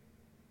something.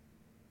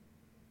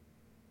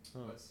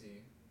 Let's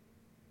see.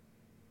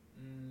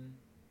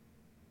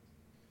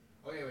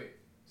 Okay, wait.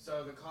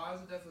 So the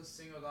cause of death was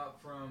singled out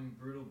from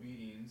brutal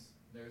beatings.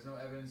 There's no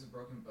evidence of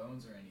broken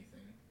bones or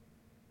anything.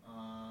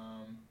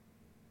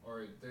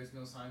 Or there's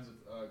no signs of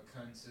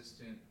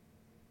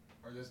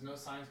there's no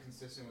signs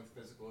consistent with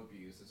physical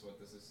abuse. Is what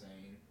this is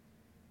saying.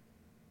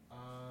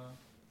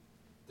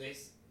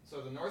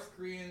 So the North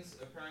Koreans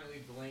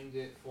apparently blamed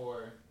it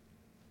for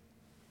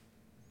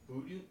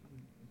botulism?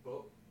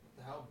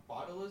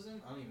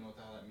 I don't even know what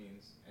the hell that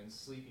means. And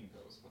sleeping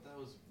pills. What the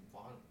hell is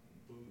what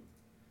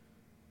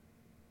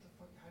the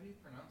fuck? How do you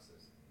pronounce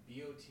this?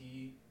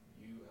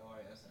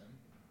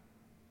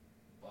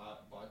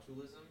 Botulism?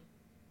 Botulism?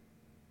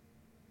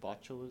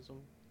 Botulism?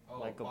 Oh,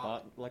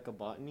 like a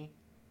botany?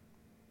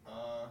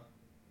 The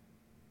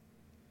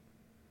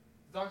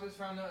doctors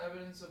found no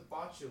evidence of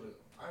botulism.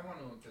 I want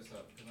to look this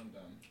up because I'm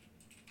dumb.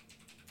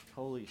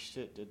 Holy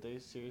shit, did they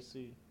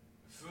seriously?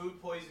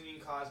 Food poisoning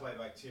caused by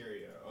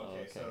bacteria.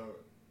 Okay, so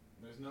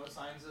there's no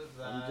signs of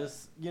that.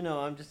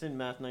 I'm just in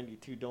Math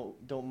 92.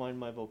 Don't mind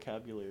my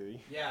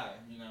vocabulary. Yeah,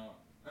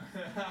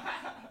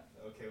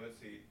 Okay, let's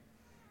see.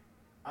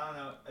 I don't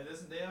know.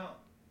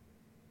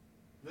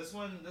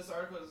 This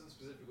article doesn't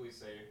specifically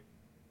say.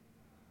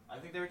 I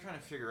think they were trying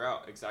to figure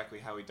out exactly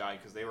how he died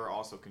because they were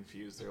also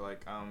confused. They're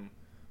like,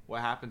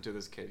 what happened to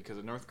this kid? Because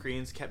the North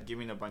Koreans kept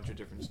giving a bunch of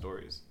different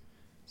stories.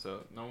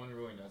 So no one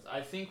really knows.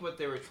 I think what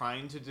they were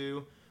trying to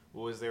do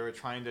was they were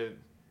trying to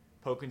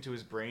poke into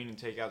his brain and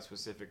take out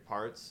specific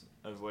parts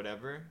of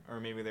whatever. Or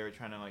maybe they were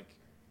trying to,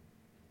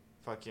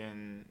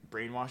 fucking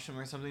brainwash him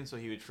or something so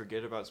he would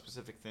forget about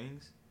specific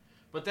things.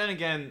 But then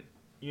again,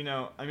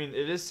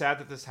 it is sad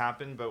that this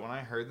happened, but when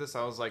I heard this,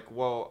 I was like,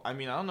 well, I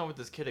don't know what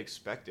this kid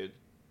expected.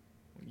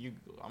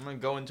 I'm going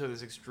to go into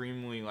this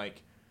extremely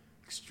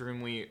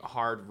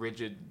hard,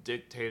 rigid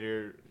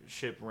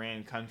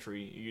dictatorship-ran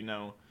country,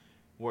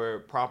 where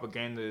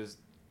propaganda is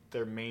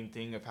their main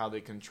thing of how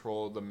they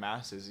control the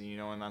masses,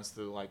 and that's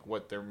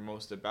what they're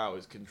most about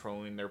is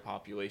controlling their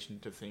population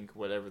to think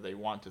whatever they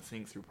want to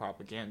think through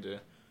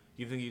propaganda.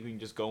 You think you can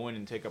just go in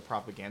and take a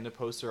propaganda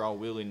poster all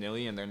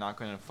willy-nilly and they're not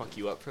going to fuck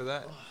you up for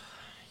that?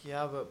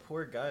 Yeah, but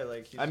poor guy,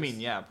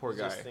 poor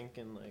guy. Just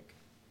thinking,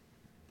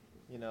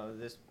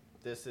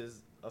 this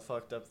is a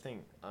fucked up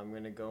thing. I'm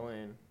going to go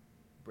in,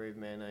 brave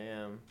man I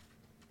am,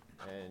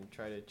 and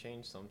try to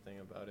change something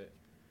about it.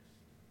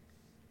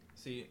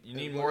 See, you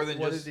need more than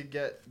what just... What did he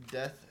get?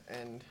 Death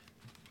and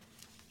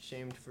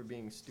shamed for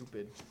being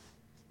stupid.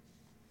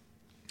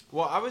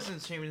 Well, I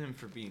wasn't shaming him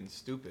for being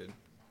stupid,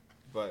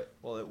 but...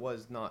 Well, it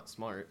was not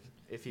smart.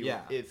 If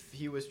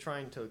he was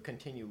trying to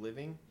continue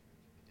living,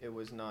 it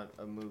was not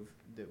a move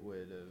that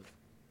would have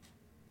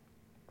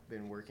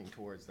been working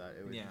towards that.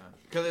 It would... Yeah,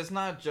 because it's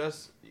not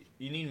just...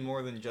 You need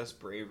more than just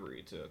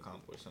bravery to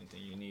accomplish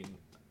something. You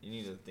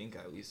need to think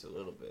at least a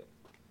little bit.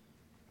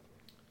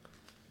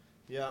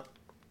 Yeah.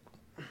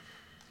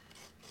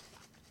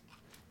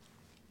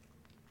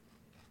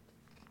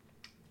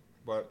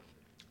 But,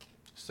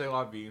 c'est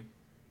la vie.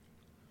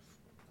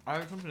 I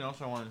have something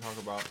else I want to talk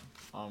about.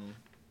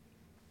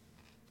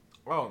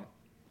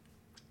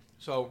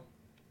 So,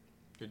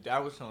 your dad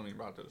was telling me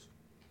about this.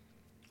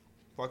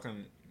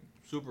 Fucking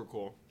super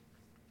cool.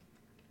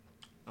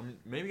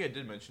 Maybe I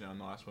did mention it on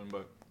the last one,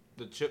 but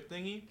the chip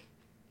thingy.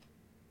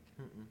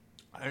 Mm-mm.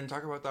 I didn't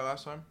talk about that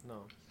last time.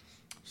 No.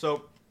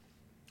 So,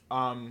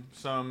 I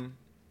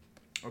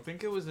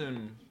think it was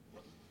in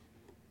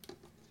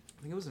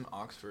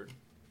Oxford.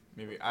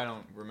 Maybe, I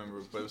don't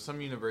remember, but it was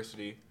some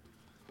university.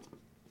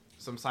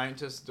 Some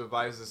scientists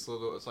devised this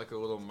it's like a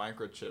little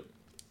microchip.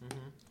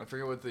 Mm-hmm. I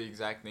forget what the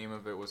exact name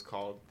of it was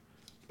called,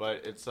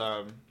 but it's,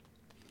 so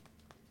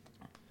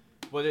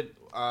what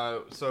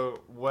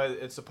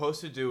it's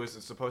supposed to do is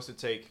it's supposed to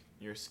take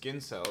your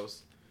skin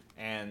cells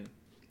and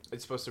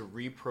it's supposed to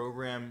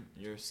reprogram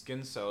your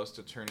skin cells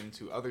to turn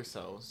into other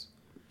cells.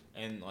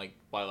 And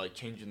by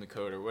changing the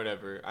code or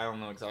whatever, I don't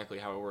know exactly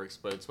how it works,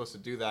 but it's supposed to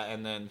do that,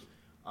 and then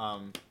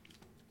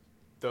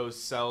those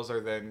cells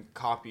are then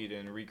copied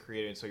and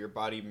recreated. So your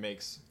body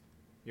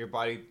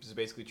is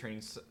basically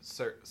turning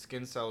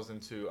skin cells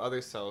into other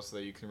cells so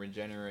that you can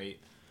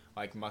regenerate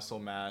muscle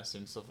mass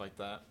and stuff like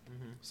that.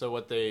 Mm-hmm. So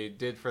what they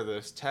did for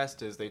this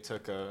test is they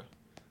took a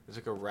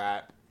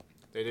rat,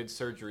 they did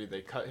surgery,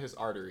 they cut his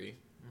artery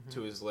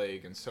to his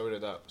leg and sewed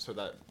it up so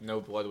that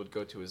no blood would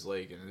go to his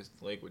leg and his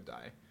leg would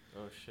die.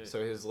 Oh shit. So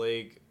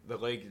the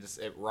leg just,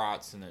 it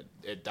rots and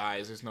it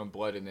dies. There's no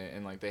blood in it,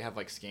 and they have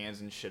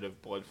scans and shit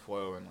of blood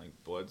flow and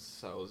blood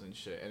cells and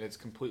shit, and it's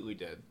completely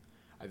dead.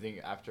 I think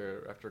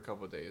after a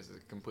couple of days,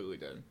 it's completely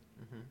dead.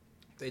 Mm-hmm.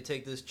 They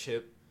take this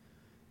chip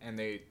and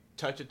they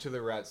touch it to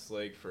the rat's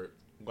leg for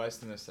less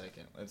than a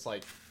second. It's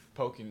like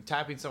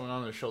tapping someone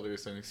on their shoulder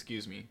saying,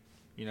 "Excuse me,"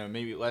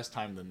 maybe less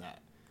time than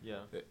that. Yeah.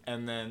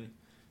 And then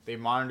they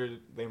monitored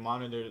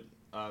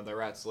the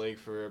rat's leg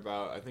for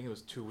about, I think it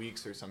was 2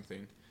 weeks or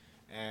something.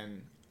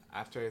 And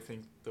after I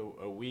think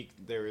a week,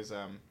 they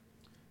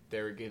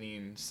were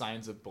getting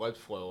signs of blood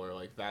flow or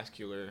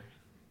vascular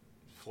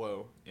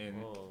flow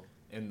Whoa.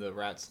 in the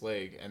rat's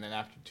leg, and then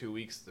after 2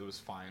 weeks it was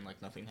fine,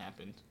 like nothing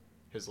happened.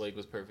 His leg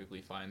was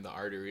perfectly fine. The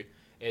artery,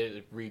 it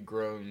had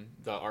regrown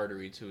the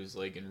artery to his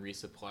leg and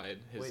resupplied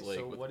his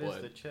leg with blood. What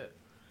is the chip?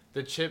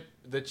 The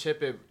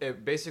chip,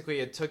 it basically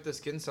it took the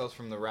skin cells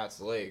from the rat's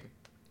leg,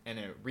 and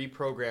it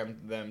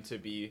reprogrammed them to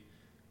be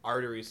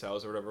artery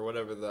cells or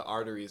whatever the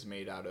artery is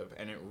made out of,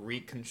 and it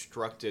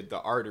reconstructed the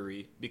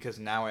artery because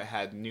now it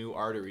had new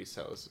artery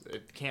cells.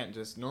 It can't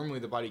just normally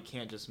the body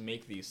can't just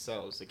make these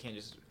cells. It can't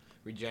just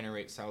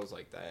regenerate cells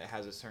like that. It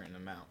has a certain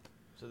amount.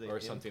 So they or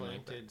something like that.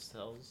 implanted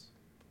cells.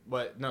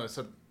 But no,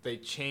 so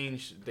they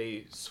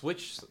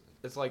switched.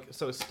 It's like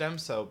so stem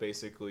cell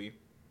basically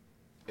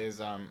is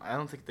I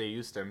don't think they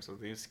use stem cells.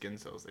 They use skin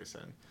cells. They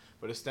said,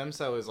 but a stem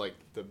cell is like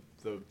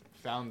the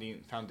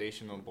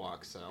foundational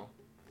block cell.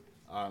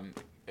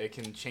 It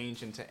can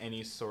change into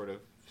any sort of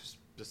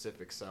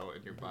specific cell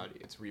in your body.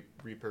 It's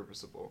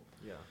repurposable.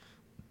 Yeah.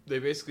 They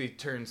basically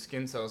turn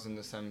skin cells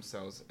into stem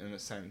cells in a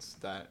sense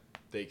that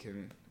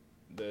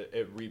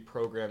it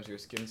reprograms your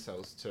skin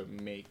cells to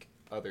make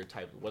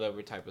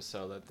whatever type of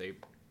cell that they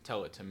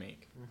tell it to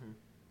make. Mm-hmm.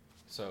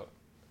 So.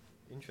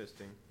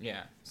 Interesting.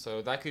 Yeah.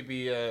 So that could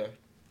be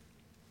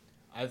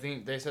I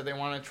think they said they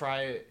want to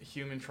try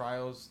human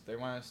trials. They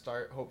want to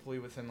start hopefully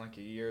within like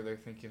a year. They're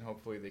thinking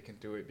hopefully they can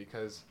do it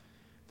because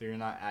you're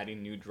not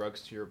adding new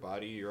drugs to your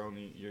body. You're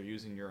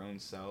using your own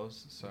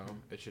cells, so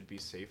it should be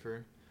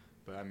safer.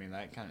 But I mean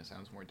that kind of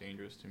sounds more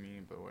dangerous to me.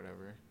 But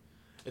whatever.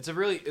 It's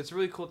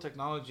really cool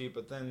technology.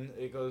 But then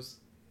it goes,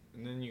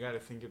 and then you got to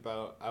think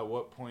about at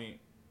what point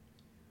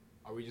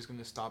are we just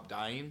gonna stop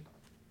dying?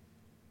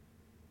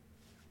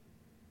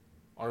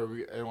 Or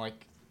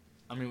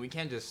we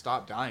can't just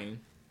stop dying.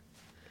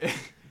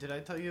 Did I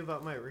tell you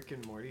about my Rick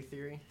and Morty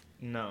theory?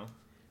 No.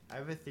 I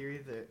have a theory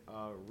that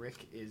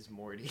Rick is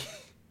Morty.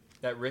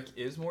 That Rick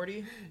is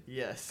Morty?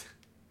 Yes.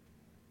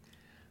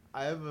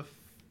 I have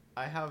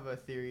a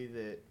theory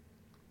that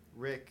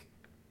Rick,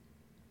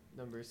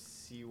 number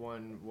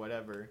C1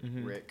 whatever,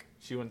 Rick.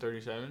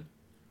 C-137?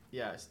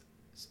 Yeah,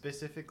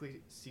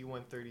 specifically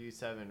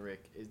C-137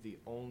 Rick is the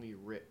only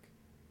Rick.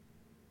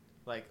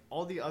 Like,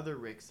 all the other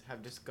Ricks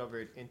have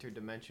discovered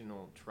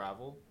interdimensional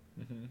travel,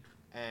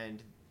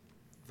 and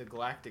the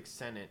Galactic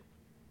Senate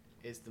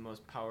is the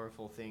most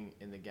powerful thing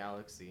in the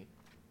galaxy.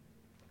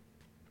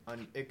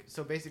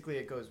 So basically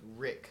it goes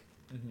Rick,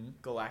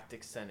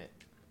 Galactic Senate,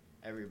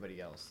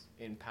 everybody else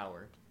in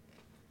power.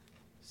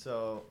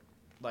 So,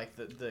 like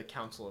the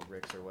Council of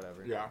Ricks or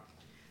whatever. Yeah.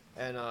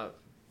 And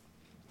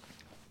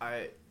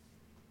I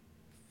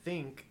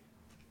think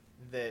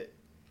that...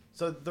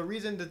 So the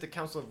reason that the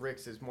Council of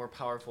Ricks is more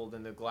powerful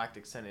than the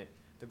Galactic Senate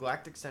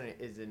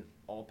is an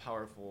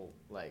all-powerful,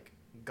 like,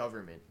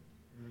 government.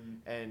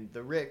 And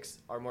the Ricks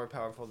are more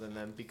powerful than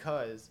them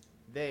because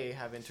they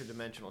have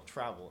interdimensional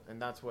travel,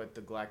 and that's what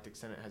the Galactic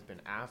Senate has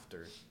been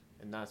after,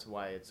 and that's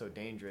why it's so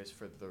dangerous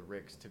for the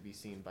Ricks to be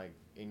seen by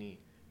any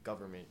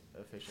government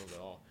officials at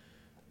all.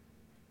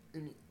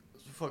 Any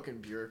fucking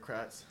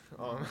bureaucrats.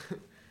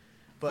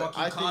 But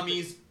fucking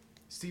commies.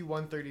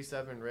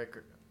 C-137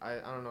 Rick, I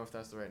don't know if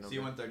that's the right number.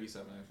 C-137,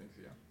 I think,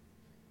 yeah.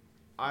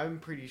 I'm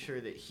pretty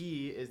sure that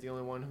he is the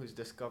only one who's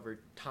discovered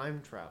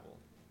time travel.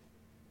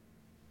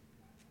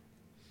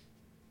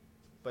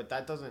 But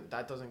that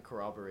doesn't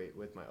corroborate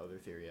with my other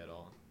theory at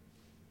all.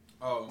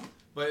 Oh,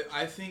 but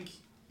I think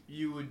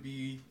you would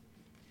be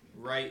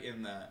right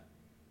in that.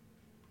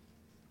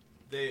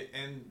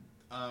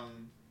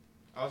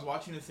 I was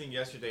watching a thing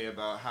yesterday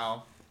about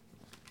how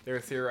they were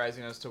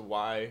theorizing as to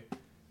why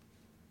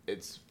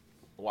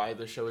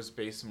the show is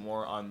based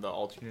more on the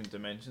alternate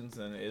dimensions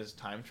than it is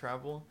time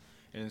travel,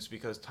 and it's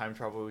because time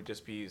travel would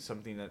just be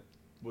something that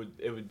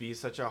would be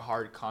such a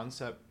hard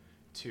concept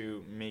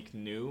to make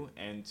new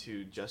and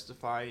to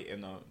justify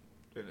in a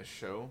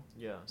show,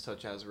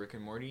 such as Rick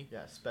and Morty.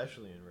 Yeah,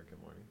 especially in Rick and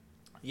Morty.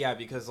 Yeah,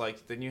 because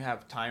like then you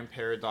have time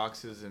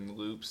paradoxes and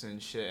loops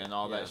and shit, and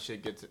all that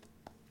shit gets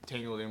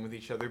tangled in with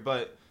each other.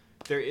 But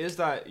there is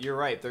that. You're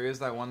right. There is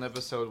that one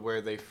episode where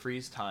they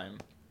freeze time.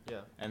 Yeah.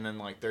 And then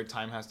like their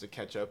time has to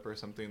catch up or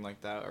something like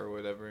that or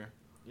whatever.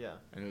 Yeah.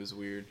 And it was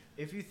weird.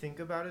 If you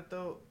think about it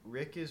though,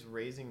 Rick is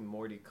raising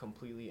Morty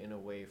completely in a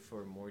way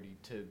for Morty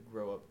to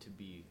grow up to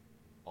be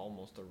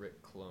almost a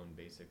Rick clone,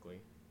 basically.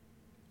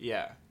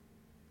 Yeah.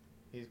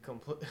 He's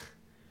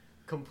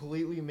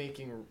completely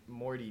making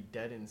Morty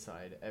dead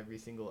inside every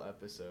single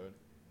episode.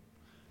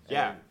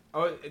 Yeah.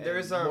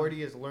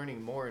 Morty is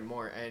learning more and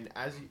more, and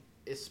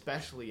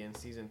especially in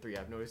season 3,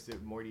 I've noticed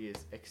that Morty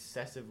is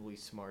excessively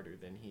smarter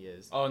than he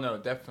is. Oh no,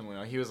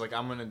 definitely. He was like,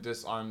 I'm gonna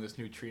disarm this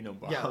neutrino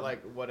bomb. Yeah,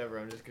 like whatever.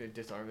 I'm just gonna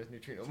disarm this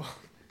neutrino bomb.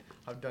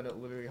 I've done it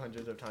literally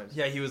hundreds of times.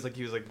 Yeah, he was like,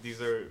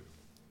 these are.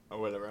 Oh,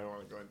 whatever. I don't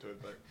want to go into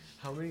it, but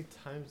how many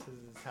times has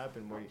this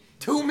happened, Morty?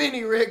 Too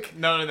many, Rick.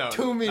 No.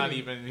 Too many. Not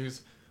even. He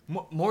was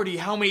Morty.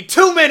 How many?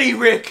 Too many,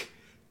 Rick.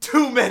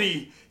 Too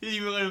many. He didn't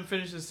even let him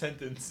finish his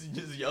sentence. He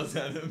just yells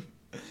at him.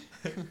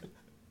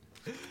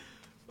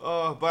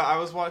 Oh, but I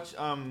was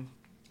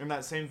in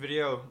that same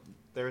video,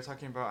 they were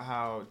talking about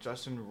how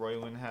Justin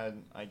Roiland had,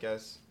 I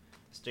guess,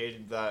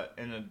 stated that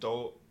an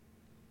adult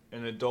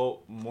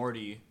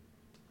Morty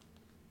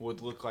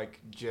would look like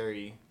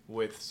Jerry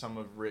with some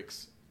of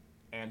Rick's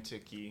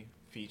antic-y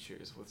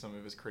features, with some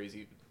of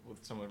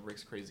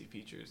Rick's crazy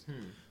features.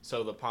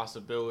 So the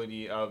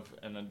possibility of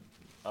an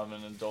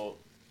adult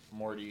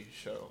Morty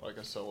show, like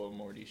a solo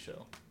Morty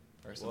show,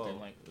 or something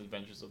like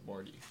Adventures of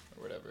Morty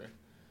or whatever.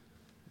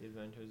 The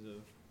Adventures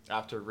of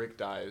after Rick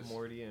dies.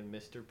 Morty and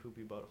Mr.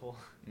 Poopy Butthole.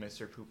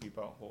 Mr. Poopy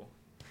Butthole.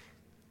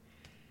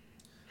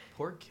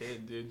 Poor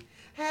kid, dude.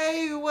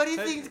 Hey, what do you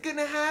think's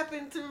gonna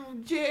happen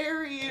to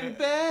Jerry and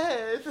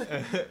Beth?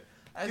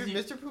 Dude,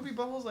 Mr. Poopy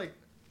Butthole's like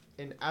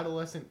an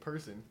adolescent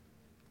person.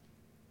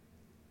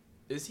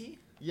 Is he?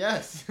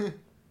 Yes.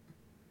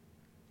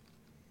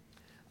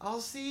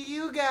 I'll see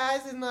you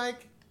guys in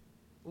like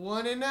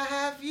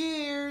 1.5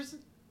 years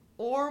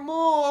or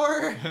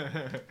more.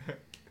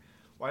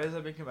 Why does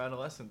that make him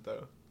adolescent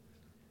though?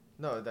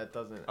 No, that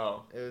doesn't.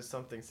 Oh. It was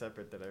something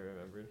separate that I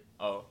remembered.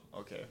 Oh,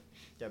 okay.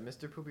 Yeah,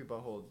 Mr. Poopy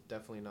Butthole,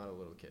 definitely not a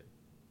little kid.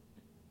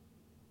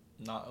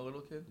 Not a little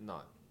kid?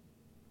 Not.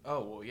 Oh,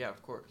 well, yeah,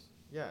 of course.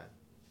 Yeah.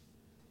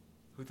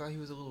 Who thought he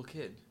was a little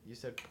kid? You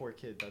said poor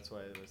kid, that's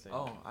why I was saying.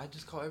 Oh, I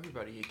just call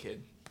everybody a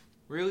kid.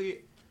 Really?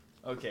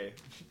 Okay.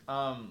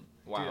 Wow.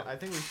 Dude, I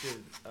think we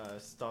should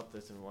stop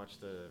this and watch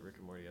the Rick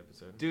and Morty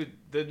episode. Dude,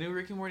 the new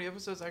Rick and Morty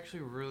episode is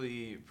actually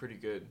really pretty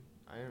good.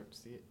 I didn't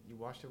see it. You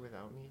watched it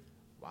without me?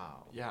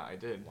 Wow. Yeah, I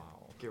did.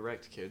 Wow. Get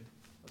wrecked, kid.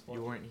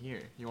 You weren't here.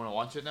 You want to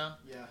watch it now?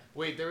 Yeah.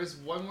 Wait, there was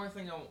one more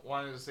thing I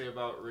wanted to say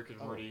about Rick and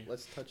Morty.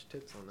 Let's touch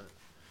tits on that.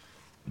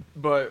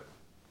 But,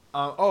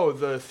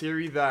 the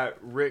theory that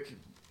Rick,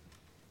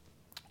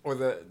 or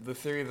the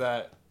theory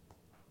that,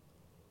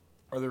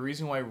 or the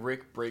reason why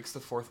Rick breaks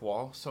the fourth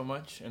wall so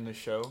much in the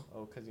show.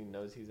 Oh, because he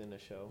knows he's in a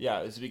show.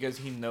 Yeah, it's because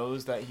he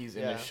knows that he's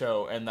in a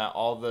show, and that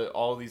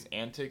all these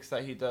antics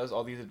that he does,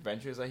 all these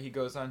adventures that he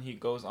goes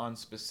on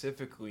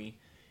specifically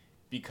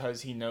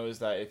because he knows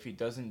that if he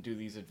doesn't do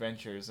these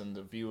adventures and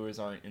the viewers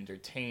aren't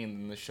entertained,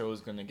 then the show is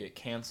going to get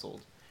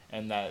canceled,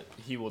 and that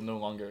he will no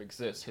longer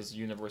exist. His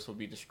universe will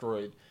be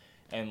destroyed.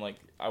 And like,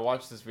 I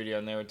watched this video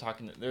and they were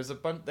talking.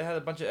 They had a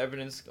bunch of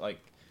evidence, like,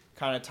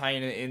 kind of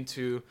tying it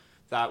into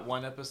that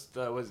one episode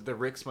that was the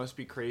Ricks Must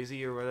Be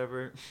Crazy or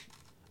whatever,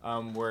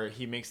 where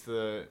he makes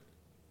the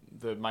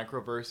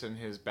microverse in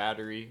his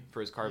battery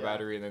for his car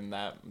battery, and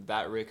then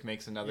that Rick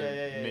makes another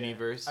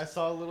mini-verse. I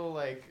saw a little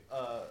like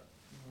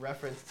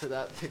reference to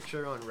that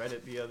picture on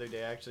Reddit the other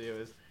day. Actually,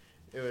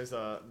 it was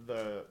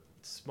the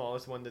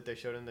smallest one that they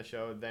showed in the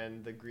show,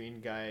 then the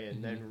green guy,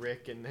 and then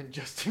Rick, and then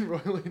Justin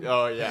Roiland.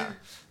 Oh yeah.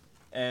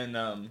 And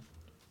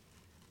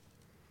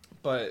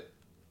but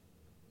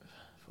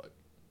fuck,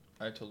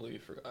 I totally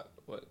forgot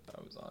what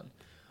I was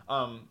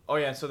on. Oh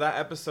yeah, so that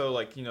episode,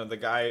 like, you know, the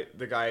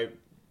guy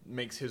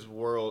makes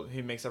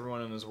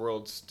everyone in his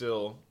world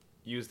still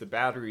use the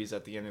batteries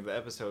at the end of the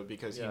episode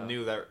because he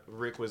knew that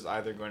Rick was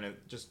either going to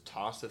just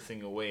toss the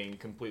thing away and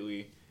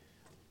completely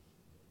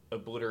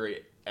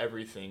obliterate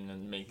everything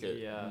and make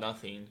it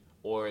nothing,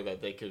 or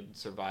that they could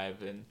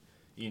survive and,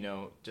 you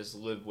know, just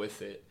live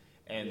with it.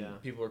 And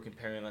people are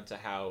comparing that to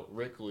how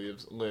Rick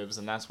lives,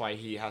 and that's why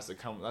he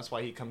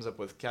comes up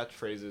with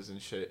catchphrases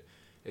and shit,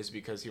 is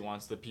because he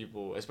wants the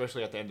people,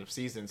 especially at the end of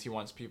seasons, he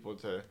wants people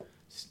to,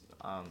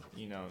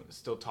 you know,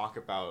 still talk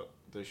about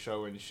the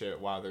show and shit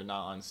while they're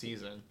not on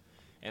season.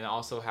 And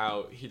also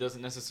how he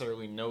doesn't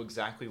necessarily know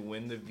exactly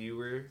when the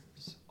viewers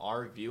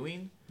are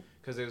viewing,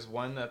 because there's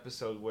one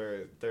episode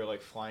where they're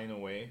like flying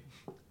away.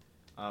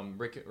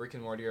 Rick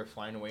and Morty are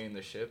flying away in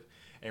the ship,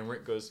 and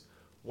Rick goes,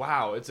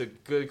 "Wow, it's a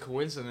good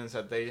coincidence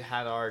that they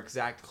had our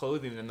exact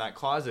clothing in that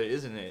closet,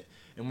 isn't it?"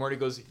 And Morty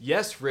goes,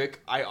 "Yes,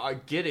 Rick, I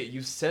get it.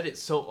 You said it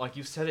so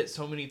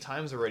many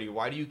times already.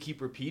 Why do you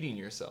keep repeating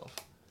yourself?"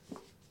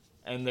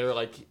 And they're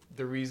like,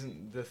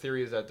 the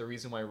theory is that the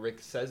reason why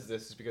Rick says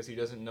this is because he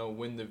doesn't know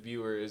when the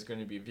viewer is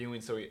going to be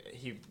viewing, so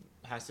he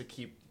has to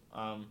keep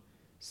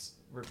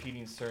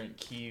repeating certain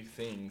key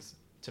things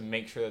to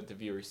make sure that the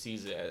viewer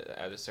sees it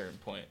at a certain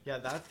point. Yeah,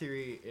 that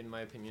theory, in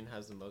my opinion,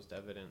 has the most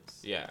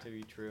evidence to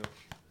be true.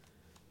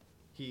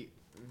 He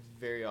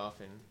very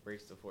often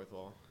breaks the fourth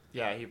wall.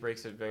 Yeah, he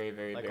breaks it very,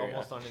 very, like very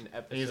almost often. on an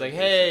episode. And he's like,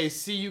 "Hey,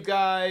 see you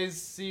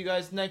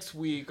guys next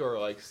week," or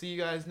like, "See you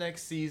guys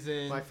next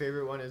season." My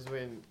favorite one is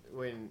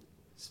when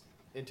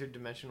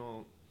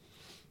Interdimensional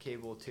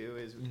Cable 2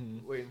 is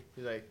when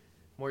he's like,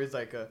 Morty's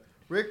like,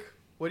 "Rick,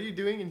 what are you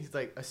doing?" And he's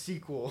like, "A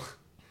sequel."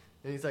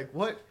 And he's like,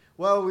 "What?"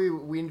 Well,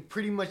 we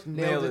pretty much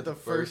nailed it the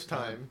first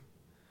time.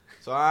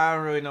 So I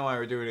don't really know why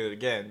we're doing it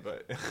again,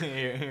 but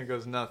here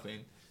goes nothing.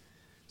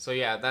 So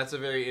yeah, that's a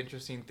very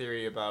interesting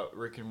theory about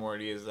Rick and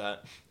Morty, is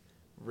that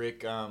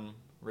Rick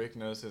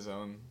knows his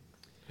own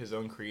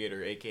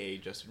creator, aka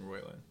Justin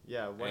Roiland.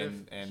 Yeah, what if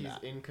he's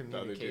in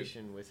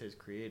communication with his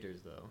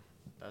creators though?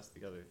 That's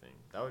the other thing.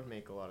 That would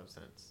make a lot of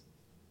sense.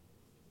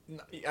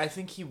 I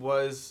think he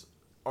was,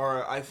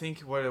 or I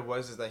think what it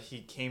was is that he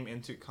came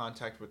into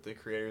contact with the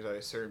creators at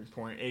a certain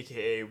point,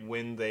 aka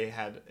when they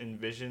had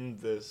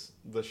envisioned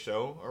the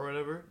show or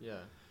whatever.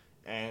 Yeah.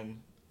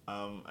 And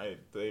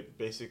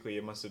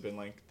it must have been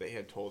like they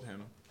had told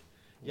him.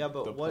 Yeah,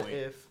 but what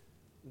if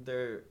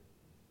they're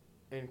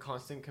in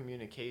constant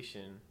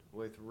communication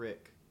with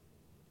Rick,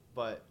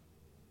 but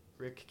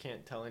Rick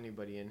can't tell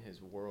anybody in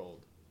his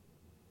world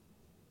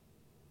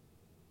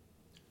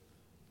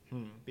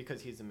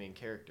because he's the main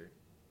character?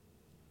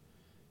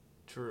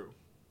 True.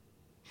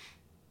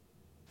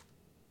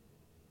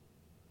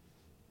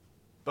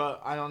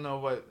 But I don't know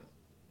what.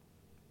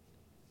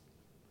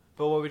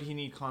 But what would he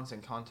need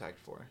constant contact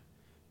for?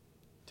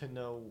 To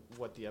know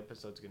what the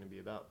episode's going to be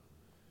about.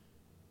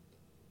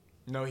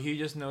 No, he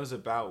just knows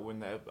about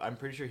when I'm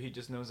pretty sure he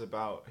just knows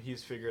about.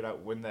 He's figured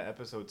out when the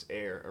episodes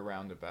air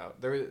around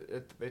about.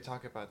 They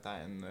talk about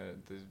that in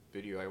the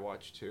video I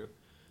watched too.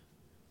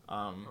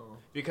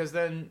 Because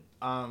then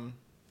that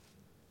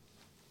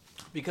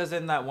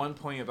one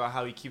point about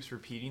how he keeps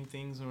repeating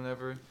things and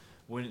whatever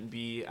wouldn't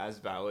be as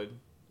valid.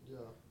 Yeah.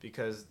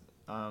 Because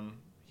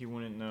he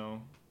wouldn't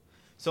know.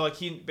 So like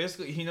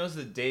he knows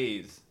the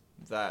days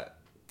that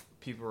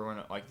people are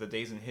gonna, like the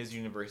days in his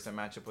universe that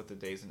match up with the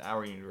days in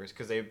our universe,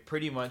 because they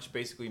pretty much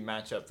basically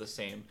match up the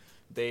same.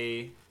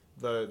 The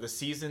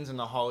seasons and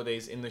the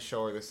holidays in the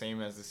show are the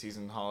same as the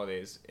season and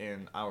holidays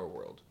in our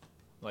world.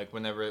 Like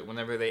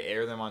whenever they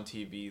air them on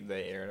TV,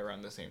 they air it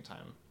around the same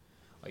time.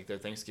 Like their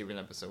Thanksgiving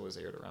episode was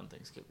aired around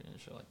Thanksgiving and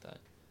shit like that.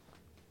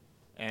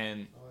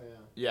 And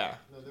yeah.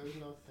 No, there was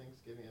no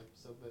Thanksgiving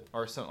episode, but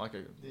or something like the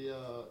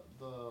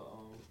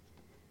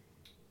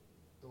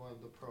one,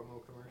 the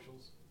promo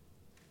commercials.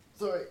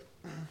 Sorry.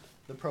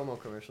 The promo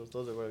commercials.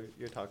 Those are what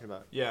you're talking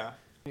about. Yeah.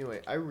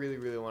 Anyway, I really,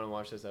 really want to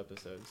watch this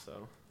episode,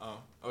 so. Oh,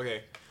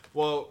 okay.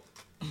 Well,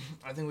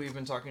 I think we've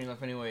been talking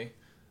enough anyway.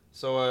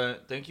 So,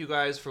 thank you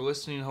guys for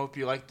listening. Hope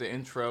you liked the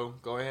intro.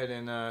 Go ahead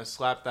and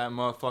slap that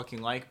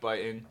motherfucking like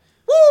button.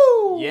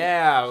 Woo!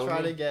 Yeah. Let's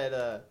try to get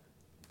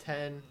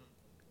 10.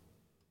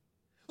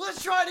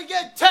 Let's try to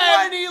get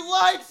 20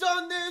 likes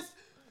on this.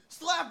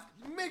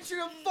 Make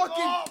sure to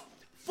fucking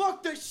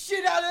fuck the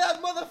shit out of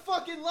that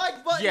motherfucking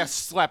like button. Yeah,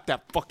 slap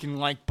that fucking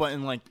like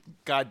button like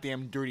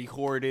goddamn dirty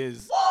whore it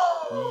is.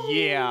 Woo!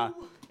 Yeah.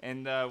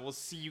 And we'll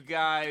see you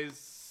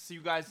guys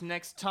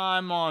next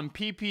time on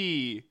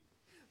PP.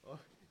 Oh,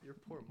 your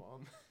poor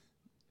mom.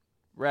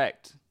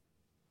 Wrecked.